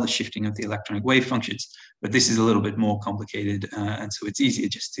as well, the shifting of the electronic wave functions. But this is a little bit more complicated, and so it's easier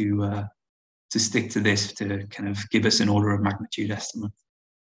just to stick to this to kind of give us an order of magnitude estimate.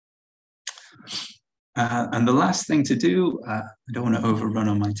 And the last thing to do, I don't want to overrun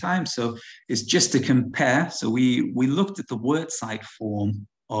on my time, so is just to compare. So we looked at the wurtzite form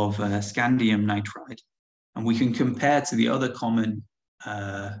of scandium nitride, and we can compare to the other common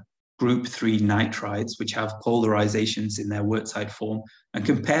Group III-nitrides, which have polarizations in their wurtzite form, and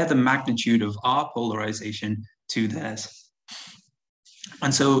compare the magnitude of our polarization to theirs.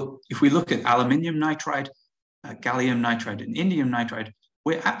 And so if we look at aluminium nitride, gallium nitride, and indium nitride,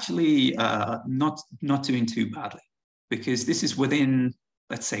 we're actually not doing too badly, because this is within,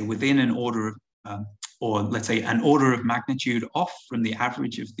 let's say, within an order of, or let's say an order of magnitude off from the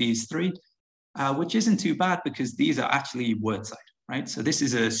average of these three, which isn't too bad because these are actually wurtzite, right? So this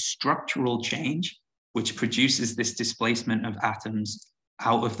is a structural change which produces this displacement of atoms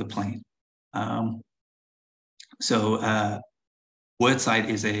out of the plane. Wurtzite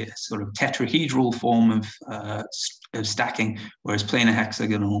is a sort of tetrahedral form of stacking, whereas planar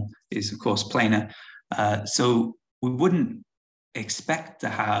hexagonal is, of course, planar. So we wouldn't expect to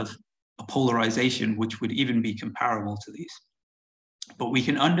have a polarization which would even be comparable to these. But we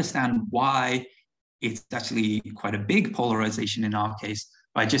can understand why it's actually quite a big polarization in our case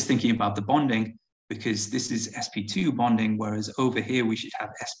by just thinking about the bonding, because this is sp2 bonding, whereas over here we should have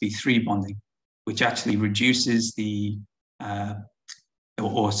sp3 bonding, which actually reduces the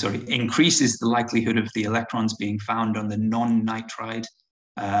increases the likelihood of the electrons being found on the non-nitride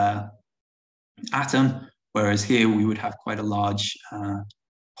atom, whereas here we would have quite a large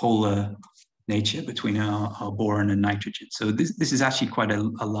polar nature between our boron and nitrogen. So this is actually quite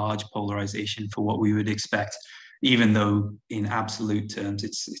a large polarization for what we would expect, even though in absolute terms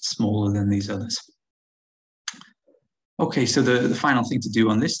it's smaller than these others. Okay, so the final thing to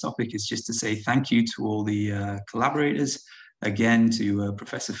do on this topic is just to say thank you to all the collaborators, again to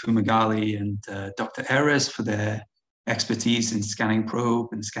Professor Fumagalli and Dr. Erez for their expertise in scanning probe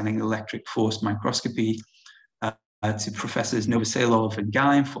and scanning electric force microscopy, to Professors Novoselov and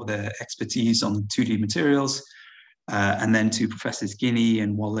Galin for their expertise on 2D materials, and then to Professors Guinea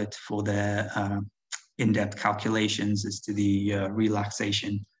and Wallet for their in-depth calculations as to the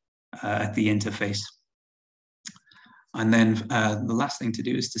relaxation at the interface. And then the last thing to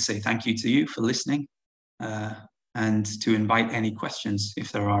do is to say thank you to you for listening and to invite any questions if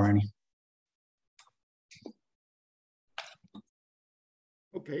there are any.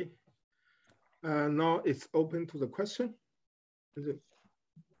 Okay. Now it's open to the question. Is it?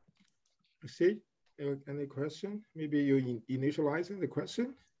 Let's see. Any question? Maybe you initializing the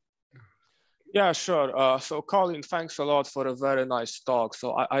question? Yeah, sure. So Colin, thanks a lot for a very nice talk.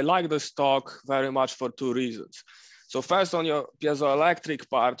 So I like this talk very much for two reasons. So first, on your piezoelectric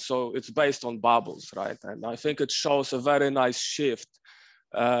part, so it's based on bubbles, right? And I think it shows a very nice shift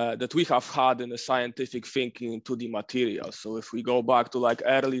that we have had in the scientific thinking in 2D materials. So if we go back to like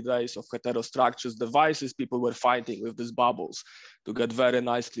early days of heterostructures devices, people were fighting with these bubbles to get very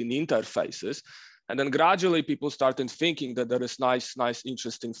nice clean interfaces. And then gradually people started thinking that there is nice,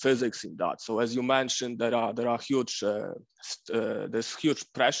 interesting physics in that. So as you mentioned, there are huge, there's huge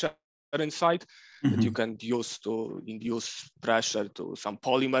pressure inside that you can use to induce pressure to some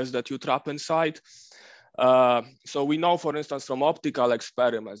polymers that you trap inside. So we know, for instance, from optical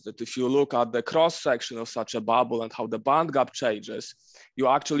experiments that if you look at the cross-section of such a bubble and how the band gap changes, you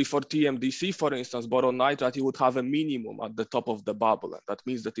actually, for TMDC, for instance, boron nitride, you would have a minimum at the top of the bubble. And that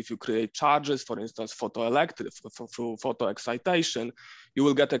means that if you create charges, for instance, photoelectric, through photoexcitation, you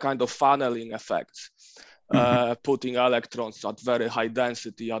will get a kind of funneling effects, putting electrons at very high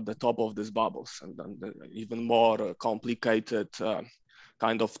density at the top of these bubbles, and then even more complicated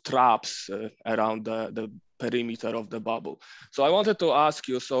kind of traps around the perimeter of the bubble. So I wanted to ask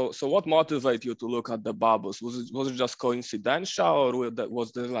you, so what motivated you to look at the bubbles? Was it just coincidental, or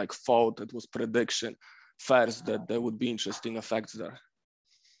was there like thought, it was prediction first that there would be interesting effects there?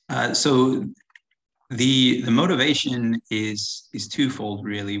 So the motivation is twofold,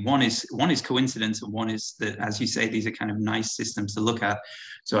 really. One is coincidence, and one is that, as you say, these are kind of nice systems to look at.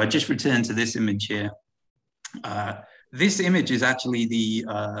 So I just returned to this image here. This image is actually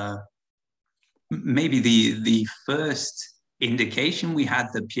maybe the first indication we had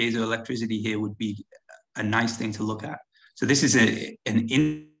that piezoelectricity here would be a nice thing to look at. So this is an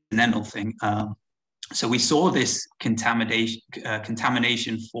incidental thing. So we saw this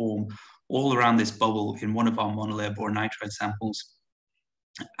contamination form all around this bubble in one of our monolayer boron nitride samples.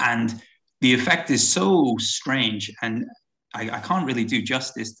 And the effect is so strange, and I can't really do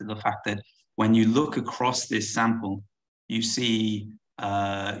justice to the fact that when you look across this sample, you see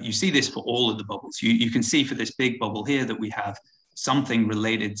this for all of the bubbles. You can see for this big bubble here that we have something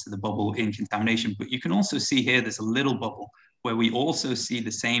related to the bubble in contamination, but you can also see here there's a little bubble where we also see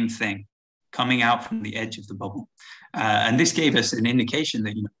the same thing coming out from the edge of the bubble. And this gave us an indication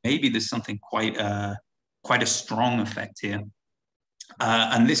that maybe there's something quite a strong effect here.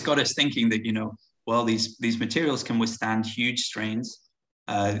 And this got us thinking that, well, these materials can withstand huge strains.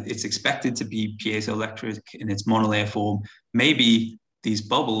 It's expected to be piezoelectric in its monolayer form. Maybe these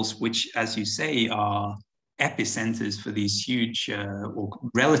bubbles, which, as you say, are epicenters for these huge or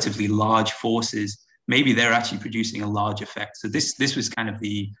relatively large forces, maybe they're actually producing a large effect. So this was kind of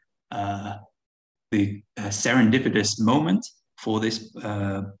the serendipitous moment for this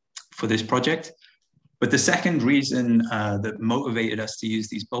project. But the second reason that motivated us to use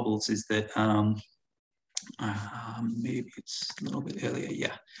these bubbles is that maybe it's a little bit earlier,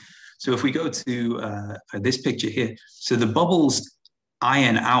 yeah. So if we go to this picture here, so the bubbles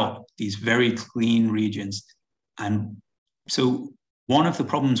iron out these very clean regions. And so one of the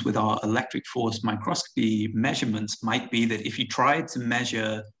problems with our electric force microscopy measurements might be that if you tried to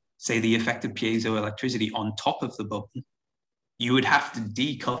measure, say, the effect of piezoelectricity on top of the bubble, you would have to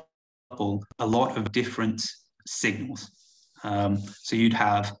decouple a lot of different signals. So you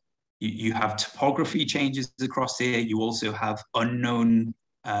have topography changes across here. You also have unknown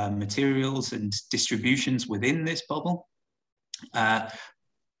materials and distributions within this bubble. But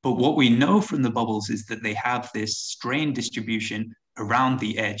what we know from the bubbles is that they have this strain distribution around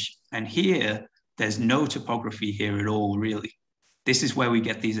the edge. And here, there's no topography here at all, really. This is where we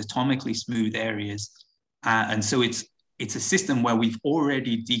get these atomically smooth areas. And so it's a system where we've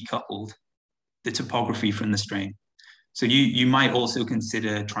already decoupled the topography from the strain. So you might also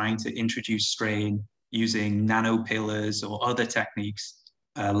consider trying to introduce strain using nanopillars or other techniques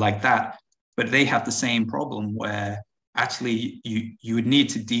like that. But they have the same problem where actually you would need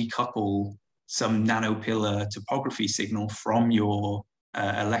to decouple some nanopillar topography signal from your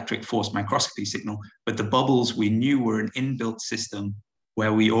electric force microscopy signal. But the bubbles we knew were an inbuilt system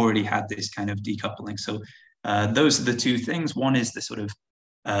where we already had this kind of decoupling. So those are the two things. One is the sort of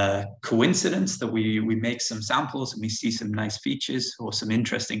coincidence that we make some samples and we see some nice features or some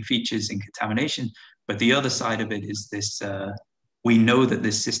interesting features in contamination. But the other side of it is this, we know that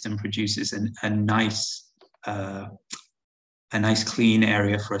this system produces a nice clean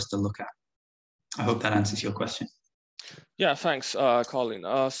area for us to look at. I hope that answers your question. Yeah, thanks,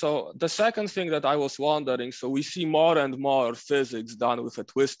 Colin. So the second thing that I was wondering, so we see more and more physics done with a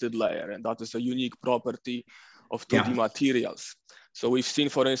twisted layer, and that is a unique property of 2D materials. So we've seen,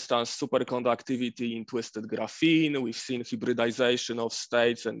 for instance, superconductivity in twisted graphene. We've seen hybridization of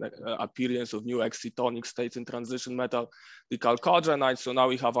states and appearance of new excitonic states in transition metal chalcogenide. So now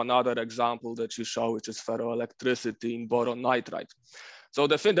we have another example that you show, which is ferroelectricity in boron nitride. So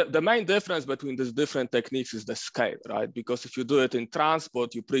the main difference between these different techniques is the scale, right? Because if you do it in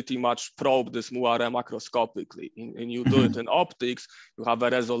transport, you pretty much probe this moire macroscopically. And you do it in optics, you have a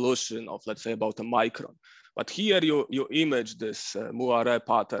resolution of, let's say, about a micron. But here you image this moire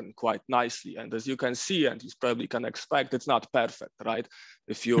pattern quite nicely. And as you can see, and you probably can expect, it's not perfect, right?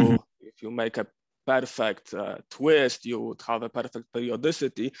 If you make a perfect twist, you would have a perfect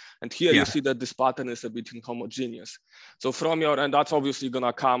periodicity. And here you see that this pattern is a bit inhomogeneous. So from your end, that's obviously going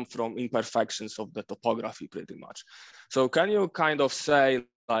to come from imperfections of the topography pretty much. So can you kind of say,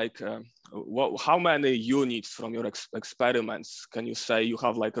 like, how many units from your experiments can you say you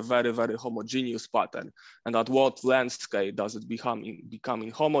have like a very, very homogeneous pattern? And at what length scale does it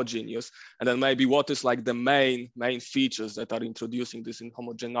becoming homogeneous? And then maybe what is like the main features that are introducing these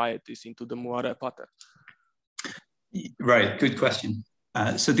inhomogeneities into the moire pattern? Right, good question.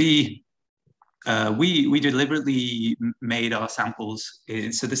 So we deliberately made our samples.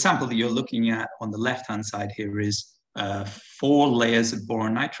 So the sample that you're looking at on the left-hand side here is 4 layers of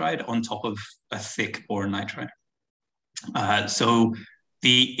boron nitride on top of a thick boron nitride. So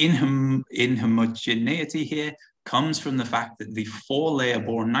the inhomogeneity here comes from the fact that the 4-layer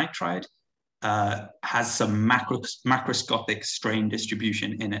boron nitride has some macroscopic strain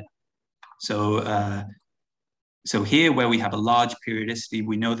distribution in it. So so here, where we have a large periodicity,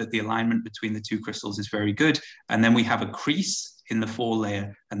 we know that the alignment between the two crystals is very good. And then we have a crease in the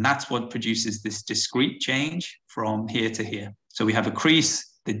 4-layer, and that's what produces this discrete change from here to here. So we have a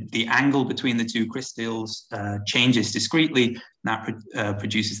crease, the angle between the two crystals changes discretely, and that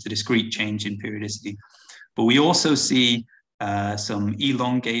produces the discrete change in periodicity. But we also see some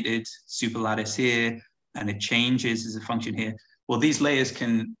elongated superlattice here, and it changes as a function here. Well, these layers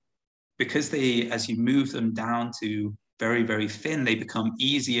can, because they, as you move them down to very, very thin, they become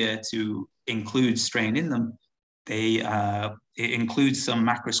easier to include strain in them. It includes some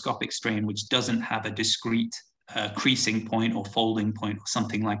macroscopic strain, which doesn't have a discrete creasing point or folding point or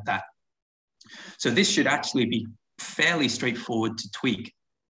something like that. So this should actually be fairly straightforward to tweak,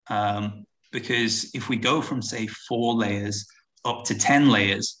 because if we go from, say, 4 layers up to 10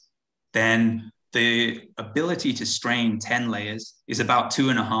 layers, then the ability to strain 10 layers is about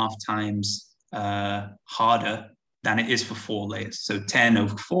 2.5 times harder than it is for 4 layers. So 10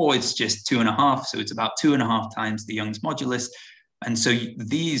 over 4, it's just 2.5. So it's about 2.5 times the Young's modulus. And so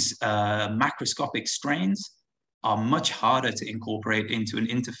these macroscopic strains are much harder to incorporate into an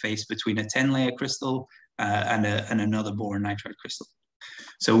interface between a 10-layer crystal and another boron nitride crystal.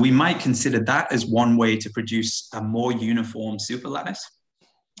 So we might consider that as one way to produce a more uniform superlattice.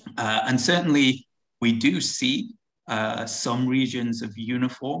 And certainly we do see some regions of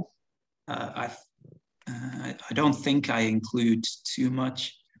uniform. I don't think I include too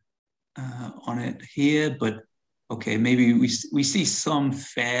much on it here, but okay, maybe we see some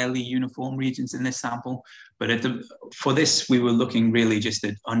fairly uniform regions in this sample. But for this, we were looking really just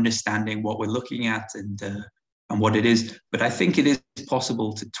at understanding what we're looking at and what it is. But I think it is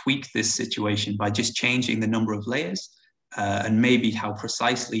possible to tweak this situation by just changing the number of layers and maybe how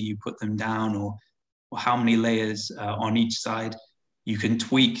precisely you put them down, or how many layers on each side. You can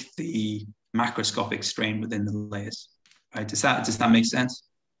tweak the macroscopic strain within the layers. Right? Does that make sense?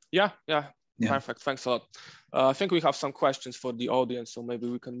 Yeah. Perfect. Thanks a lot. I think we have some questions for the audience, so maybe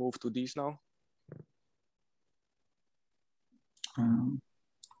we can move to these now.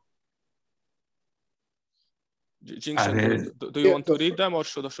 Jinxin, do you want to read them, or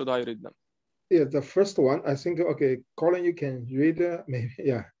should I read them? Yeah, the first one, I think, okay, Colin, you can read maybe,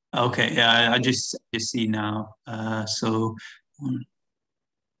 yeah. Okay, yeah, I just see now. So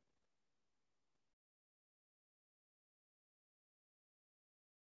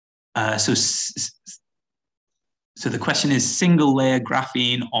So the question is single layer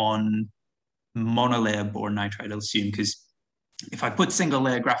graphene on monolayer boron nitride, I'll assume, because if I put single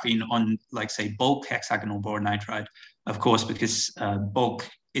layer graphene on, like, say, bulk hexagonal boron nitride, of course, because bulk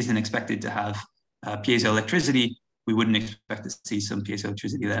isn't expected to have piezoelectricity, we wouldn't expect to see some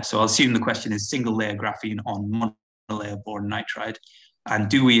piezoelectricity there. So I'll assume the question is single layer graphene on monolayer boron nitride. And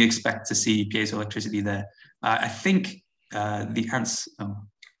do we expect to see piezoelectricity there? I think the answer, oh,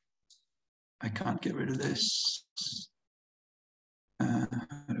 I can't get rid of this. How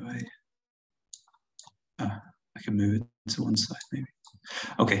do I can move it to one side maybe.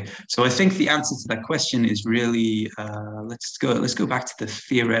 Okay, so I think the answer to that question is really, let's go back to the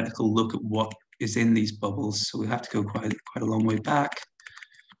theoretical look at what is in these bubbles. So we have to go quite a long way back.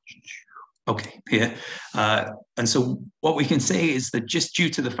 Okay, here. And so what we can say is that just due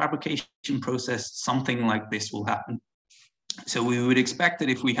to the fabrication process, something like this will happen. So we would expect that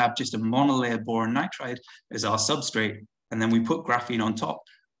if we have just a monolayer boron nitride as our substrate, and then we put graphene on top,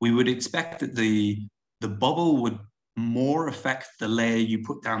 we would expect that the bubble would more affect the layer you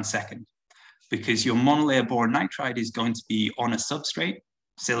put down second, because your monolayer boron nitride is going to be on a substrate,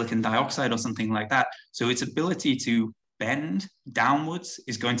 silicon dioxide or something like that. So its ability to bend downwards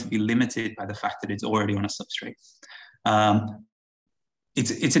is going to be limited by the fact that it's already on a substrate.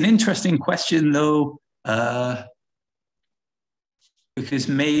 It's an interesting question though, because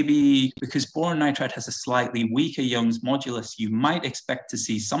boron nitride has a slightly weaker Young's modulus, you might expect to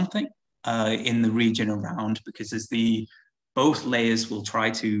see something in the region around, because as both layers will try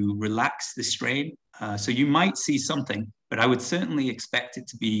to relax the strain. So you might see something, but I would certainly expect it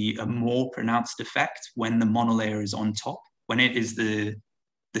to be a more pronounced effect when the monolayer is on top, when it is the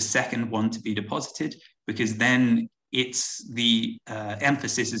second one to be deposited, because then it's the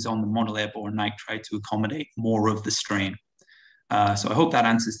emphasis is on the monolayer boron nitride to accommodate more of the strain. So I hope that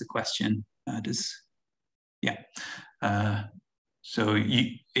answers the question. So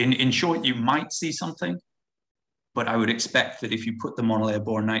in short, you might see something, but I would expect that if you put the monolayer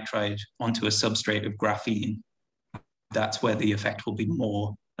boron nitride onto a substrate of graphene, that's where the effect will be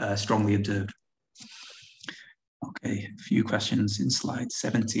more strongly observed. Okay, a few questions in slide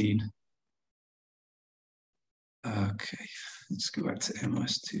 17. Okay, let's go back to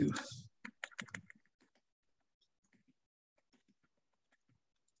MOS2.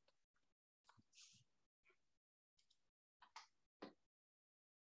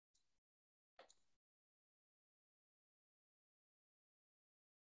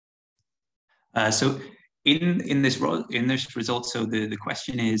 So in this result, so the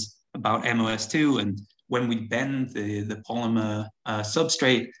question is about MOS2, and when we bend the polymer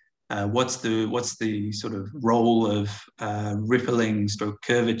substrate, what's the sort of role of rippling stroke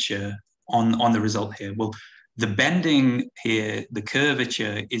curvature on the result here? Well, the bending here, the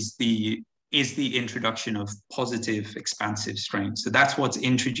curvature is the introduction of positive expansive strain. So that's what's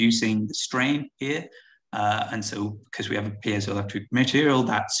introducing the strain here. And so because we have a piezoelectric material,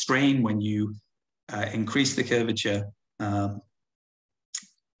 that strain, when you increase the curvature,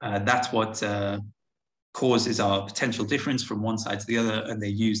 that's what causes our potential difference from one side to the other, and they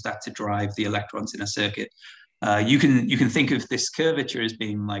use that to drive the electrons in a circuit. You can think of this curvature as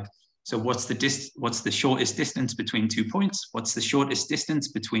being like, so what's the shortest distance between 2 points? What's the shortest distance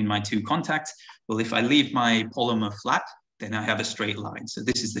between my 2 contacts? Well, if I leave my polymer flat, then I have a straight line. So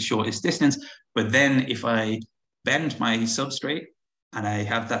this is the shortest distance. But then if I bend my substrate and I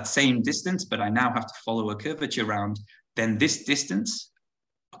have that same distance, but I now have to follow a curvature around, then this distance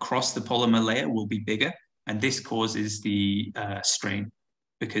across the polymer layer will be bigger. And this causes the strain,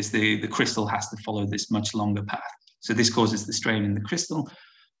 because the crystal has to follow this much longer path. So this causes the strain in the crystal.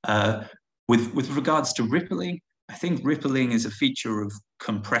 With regards to rippling, I think rippling is a feature of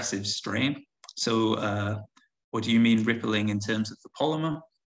compressive strain. So what do you mean rippling in terms of the polymer?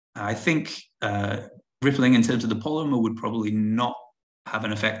 I think rippling in terms of the polymer would probably not have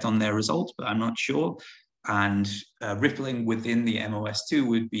an effect on their results, but I'm not sure. And rippling within the MOS2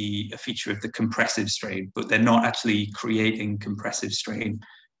 would be a feature of the compressive strain, but they're not actually creating compressive strain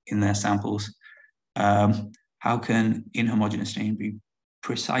in their samples. How can inhomogeneous strain be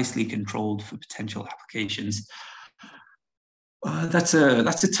precisely controlled for potential applications? That's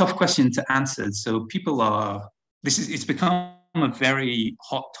a tough question to answer. So it's become a very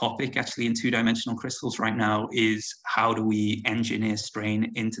hot topic actually in 2-dimensional crystals right now, is how do we engineer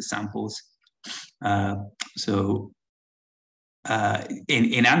strain into samples? In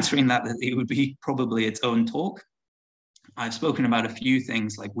answering that, it would be probably its own talk. I've spoken about a few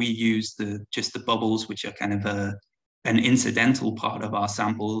things, like we use just the bubbles, which are kind of an incidental part of our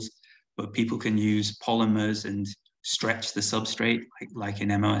samples, but people can use polymers and stretch the substrate like in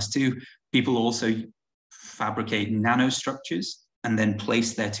MOS2. People also fabricate nanostructures and then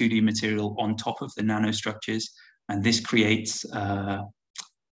place their 2D material on top of the nanostructures. And this creates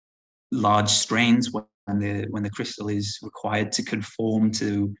large strains when the crystal is required to conform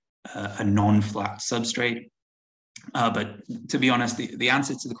to a non-flat substrate. But to be honest, the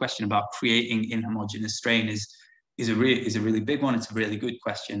answer to the question about creating inhomogeneous strain is a really big one. It's a really good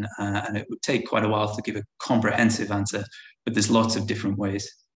question, and it would take quite a while to give a comprehensive answer, but there's lots of different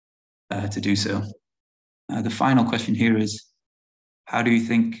ways to do so. The final question here is, how do you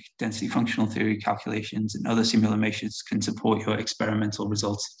think density functional theory calculations and other simulations can support your experimental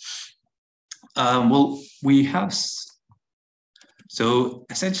results? Well, we have, so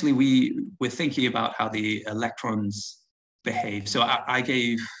essentially we're thinking about how the electrons behave. So I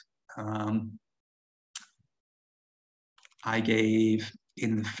gave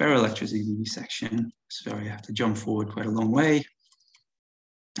in the ferroelectricity section, sorry, I have to jump forward quite a long way.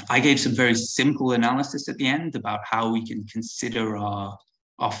 I gave some very simple analysis at the end about how we can consider our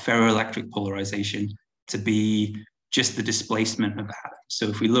ferroelectric polarization to be just the displacement of atoms. So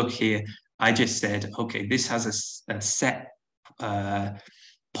if we look here, I just said, okay, this has a set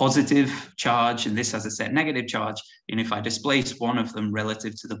positive charge and this has a set negative charge. And if I displace one of them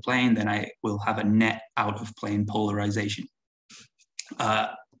relative to the plane, then I will have a net out of plane polarization.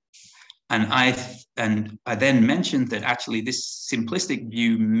 And I then mentioned that actually this simplistic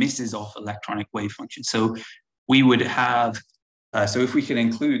view misses off electronic wave function. So we would have, so if we can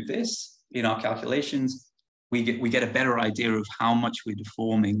include this in our calculations, we get a better idea of how much we're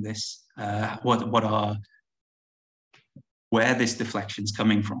deforming this, where this deflection is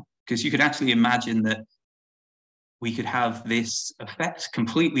coming from. Because you could actually imagine that we could have this effect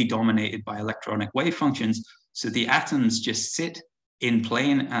completely dominated by electronic wave functions. So the atoms just sit in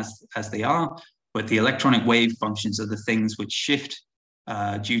plane as they are, but the electronic wave functions are the things which shift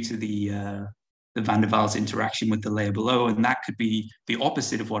due to the van der Waals interaction with the layer below. And that could be the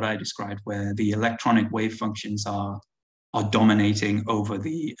opposite of what I described, where the electronic wave functions are dominating over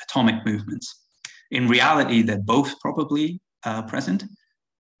the atomic movements. In reality, they're both probably present.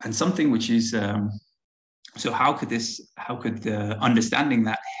 And something which is, so how could understanding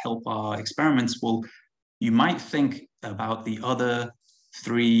that help our experiments? Well, you might think about the other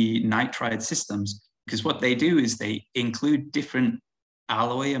 3 nitride systems, because what they do is they include different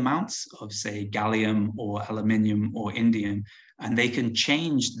alloy amounts of, say, gallium or aluminium or indium, and they can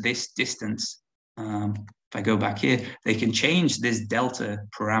change this distance. If I go back here, they can change this delta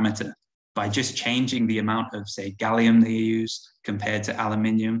parameter by just changing the amount of, say, gallium they use compared to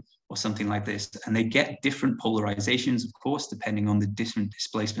aluminium or something like this. And they get different polarizations, of course, depending on the different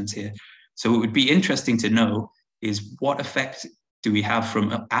displacements here. So it would be interesting to know is what effect do we have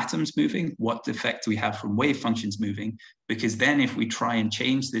from atoms moving? What effect do we have from wave functions moving? Because then if we try and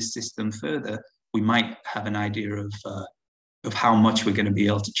change this system further, we might have an idea of how much we're going to be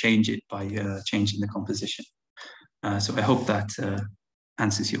able to change it by changing the composition. So I hope that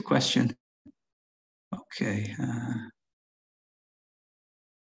answers your question. Okay.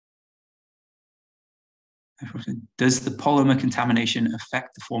 Does the polymer contamination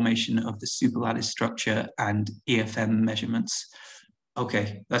affect the formation of the superlattice structure and EFM measurements?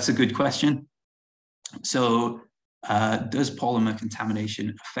 Okay, that's a good question. So does polymer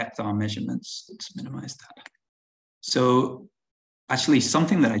contamination affect our measurements? Let's minimize that. So actually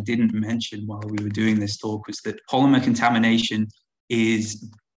something that I didn't mention while we were doing this talk was that polymer contamination is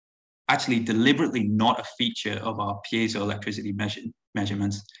actually deliberately not a feature of our piezoelectricity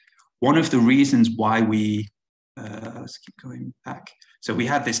measurements. One of the reasons why we, let's keep going back. So we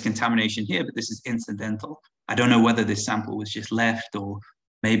had this contamination here, but this is incidental. I don't know whether this sample was just left or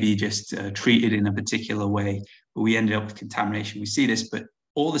maybe just treated in a particular way, but we ended up with contamination. We see this, but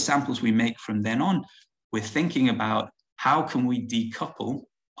all the samples we make from then on, we're thinking about how can we decouple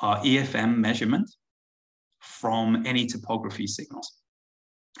our EFM measurement from any topography signals.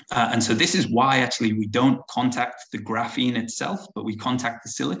 And so this is why actually we don't contact the graphene itself, but we contact the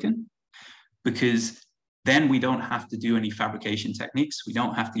silicon, because then we don't have to do any fabrication techniques. We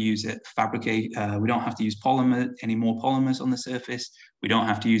don't have to use it, we don't have to use any more polymers on the surface. We don't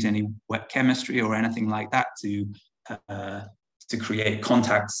have to use any wet chemistry or anything like that to create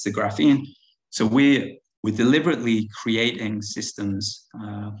contacts to graphene. So we're deliberately creating systems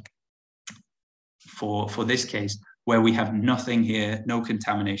for this case where we have nothing here, no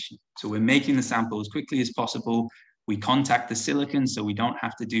contamination. So we're making the sample as quickly as possible. We contact the silicon, so we don't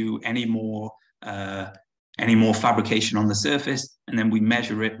have to do any more fabrication on the surface, and then we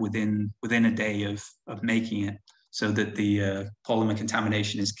measure it within a day of making it, so that the polymer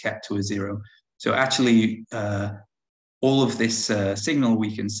contamination is kept to a 0. So actually, all of this signal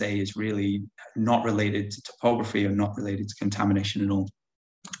we can say is really not related to topography or not related to contamination at all.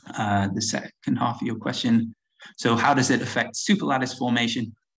 The second half of your question. So how does it affect superlattice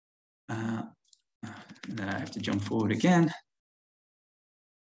formation? Then I have to jump forward again.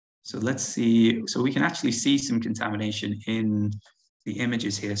 So let's see. So we can actually see some contamination in the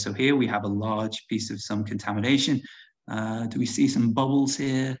images here. So here we have a large piece of some contamination. Do we see some bubbles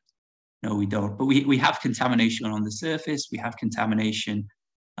here? No, we don't. But we have contamination on the surface. We have contamination,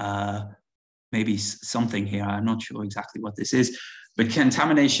 maybe something here. I'm not sure exactly what this is. But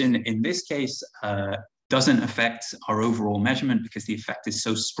contamination in this case doesn't affect our overall measurement because the effect is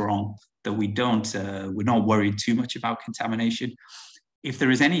so strong that we're not worried too much about contamination. If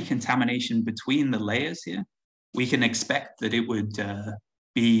there is any contamination between the layers here, we can expect that it would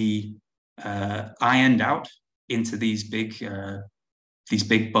be ironed out into these big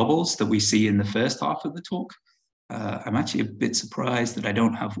bubbles that we see in the first half of the talk. I'm actually a bit surprised that I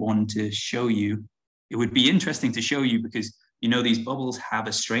don't have one to show you. It would be interesting to show you because, you know, these bubbles have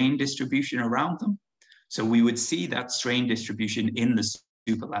a strain distribution around them. So we would see that strain distribution in the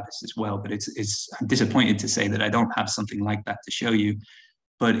superlattice as well, but I'm disappointed to say that I don't have something like that to show you.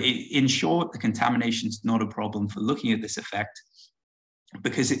 But in short, the contamination is not a problem for looking at this effect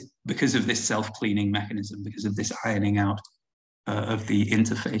because of this self-cleaning mechanism, because of this ironing out of the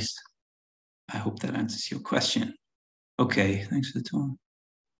interface. I hope that answers your question. Okay, thanks for the time.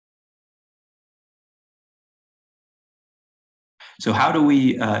 So how do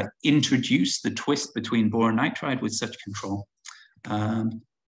we introduce the twist between boron nitride with such control?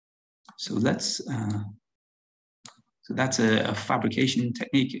 So that's a fabrication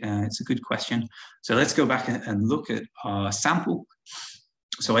technique. It's a good question. So let's go back and look at our sample.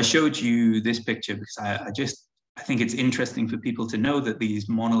 So I showed you this picture because I think it's interesting for people to know that these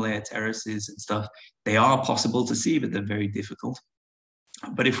monolayer terraces and stuff, they are possible to see, but they're very difficult.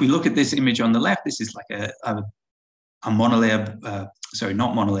 But if we look at this image on the left, this is like a monolayer, sorry,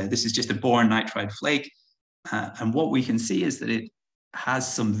 not monolayer. This is just a boron nitride flake. And what we can see is that it has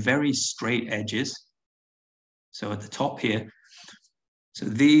some very straight edges. So at the top here, so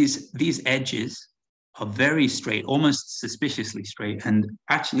these edges are very straight, almost suspiciously straight. And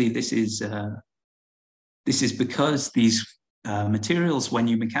actually this is because these materials, when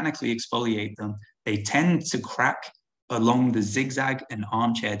you mechanically exfoliate them, they tend to crack along the zigzag and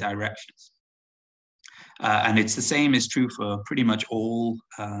armchair directions. And it's the same is true for pretty much all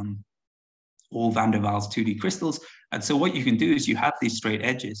Van der Waals 2D crystals. And so what you can do is you have these straight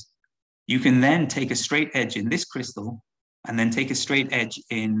edges. You can then take a straight edge in this crystal and then take a straight edge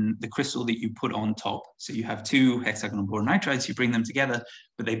in the crystal that you put on top. So you have two hexagonal boron nitrides, you bring them together,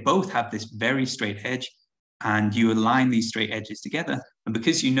 but they both have this very straight edge, and you align these straight edges together. And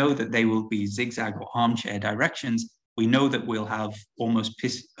because you know that they will be zigzag or armchair directions, we know that we'll have almost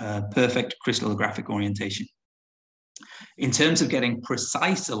perfect crystallographic orientation. In terms of getting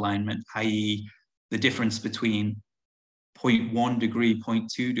precise alignment, i.e. the difference between 0.1 degree,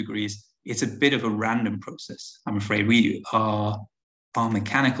 0.2 degrees, it's a bit of a random process. I'm afraid our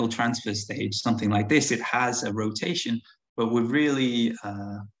mechanical transfer stage, something like this, it has a rotation, but we're really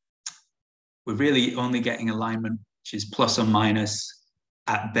only getting alignment which is plus or minus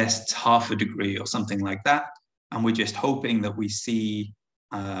at best half a degree or something like that. And we're just hoping that we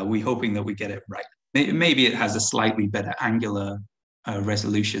get it right. Maybe it has a slightly better angular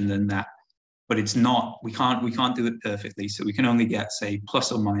resolution than that, but it's not, we can't do it perfectly. So we can only get, say,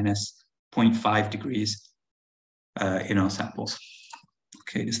 plus or minus 0.5 degrees in our samples.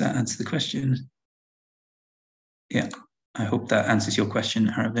 Okay, does that answer the question? Yeah, I hope that answers your question,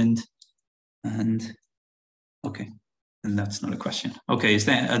 Aravind. And okay, and that's not a question. Okay,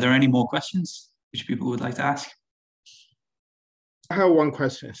 are there any more questions which people would like to ask? I have one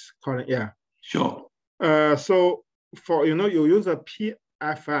question, Colin. Yeah. Sure. So for, you use a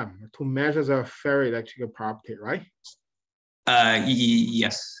PFM to measure the ferroelectric property, right?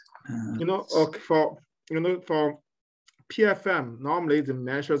 Yes. Okay, for PFM, normally they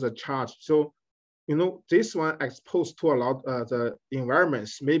measure the charge. So, this one exposed to a lot of the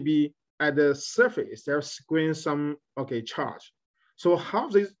environments, maybe at the surface, they're screening some, charge. So how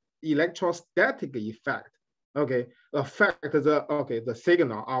this electrostatic effect, affect the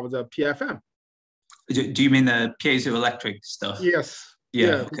signal of the PFM? Do you mean the piezoelectric stuff? Yes.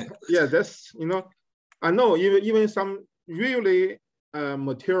 Yeah. Okay. Yeah, that's, I know even some really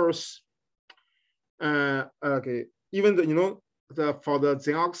materials, even the, for the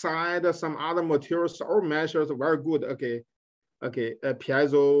zinc oxide, some other materials all measures very good.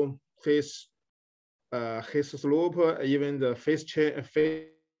 Piezo phase, his slope, even the phase change,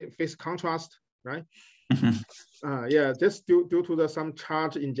 phase contrast, right? Yeah, just due to some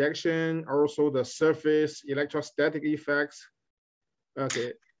charge injection, also the surface electrostatic effects.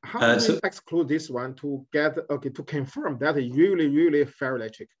 Okay, how do we exclude this one to get, okay, to confirm that is really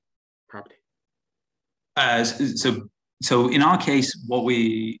ferroelectric property? So in our case, what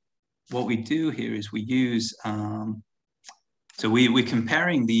we do here is we use, so we're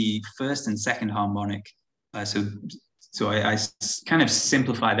comparing the first and second harmonic. So I kind of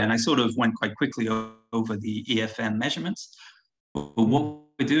simplified and I sort of went quite quickly over the EFM measurements. But what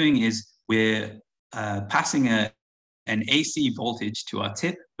we're doing is we're passing an AC voltage to our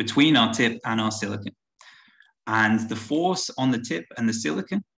tip, between our tip and our silicon. And the force on the tip and the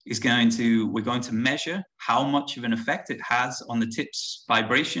silicon is we're going to measure how much of an effect it has on the tip's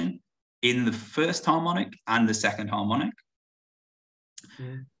vibration in the first harmonic and the second harmonic.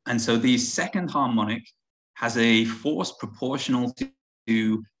 And so the second harmonic has a force proportional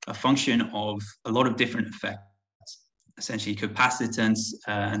to a function of a lot of different effects, essentially capacitance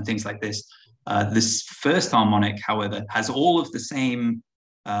and things like this. This first harmonic, however, has all of the same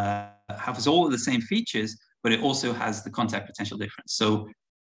features, but it also has the contact potential difference. So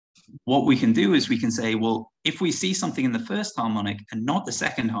what we can do is we can say, well, if we see something in the first harmonic and not the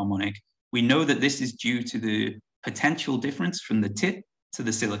second harmonic, we know that this is due to the potential difference from the tip to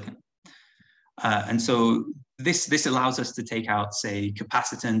the silicon. And so this allows us to take out, say,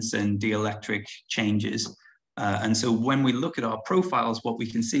 capacitance and dielectric changes. And so when we look at our profiles, what we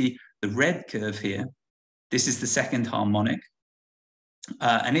can see, the red curve here, this is the second harmonic.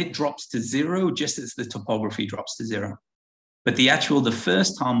 And it drops to 0 just as the topography drops to 0. But the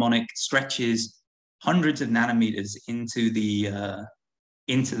first harmonic stretches hundreds of nanometers into the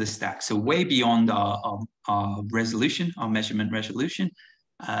stack. So way beyond our resolution, our measurement resolution.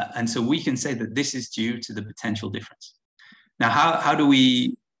 And so we can say that this is due to the potential difference. Now, how do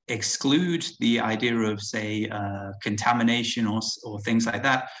we exclude the idea of, say, contamination or things like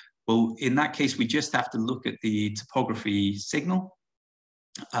that? Well, in that case, we just have to look at the topography signal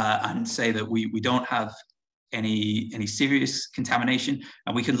and say that we don't have any serious contamination.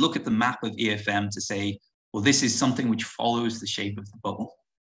 And we can look at the map of EFM to say, well, this is something which follows the shape of the bubble.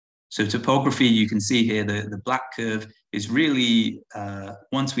 So topography, you can see here, the black curve is really,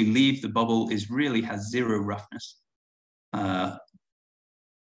 once we leave the bubble, has 0 roughness. And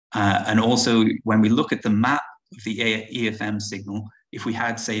also, when we look at the map of the EFM signal, if we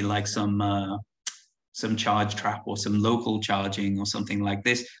had, say, like some charge trap or some local charging or something like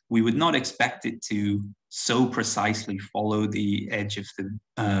this, we would not expect it to so precisely follow the edge of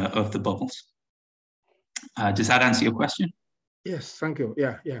the bubbles. Does that answer your question? Yes, thank you.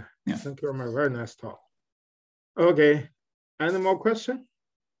 Yeah. Thank you very much. Very nice talk. Okay, any more question?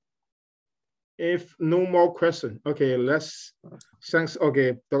 If no more question, okay, thanks.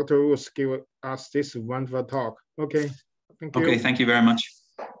 Okay, Dr. Roos give us this wonderful talk. Okay, thank you. Okay, thank you very much.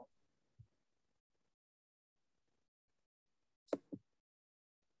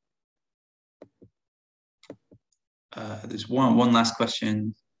 There's one last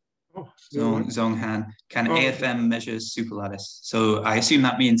question. Zong Han, can AFM measure superlattice? So I assume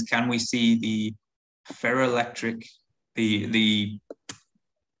that means, can we see the ferroelectric, the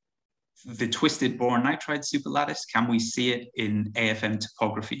twisted boron nitride superlattice? Can we see it in AFM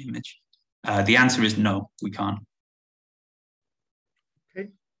topography image? The answer is no, we can't.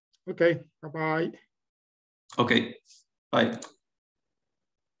 Okay, bye-bye. Okay, bye.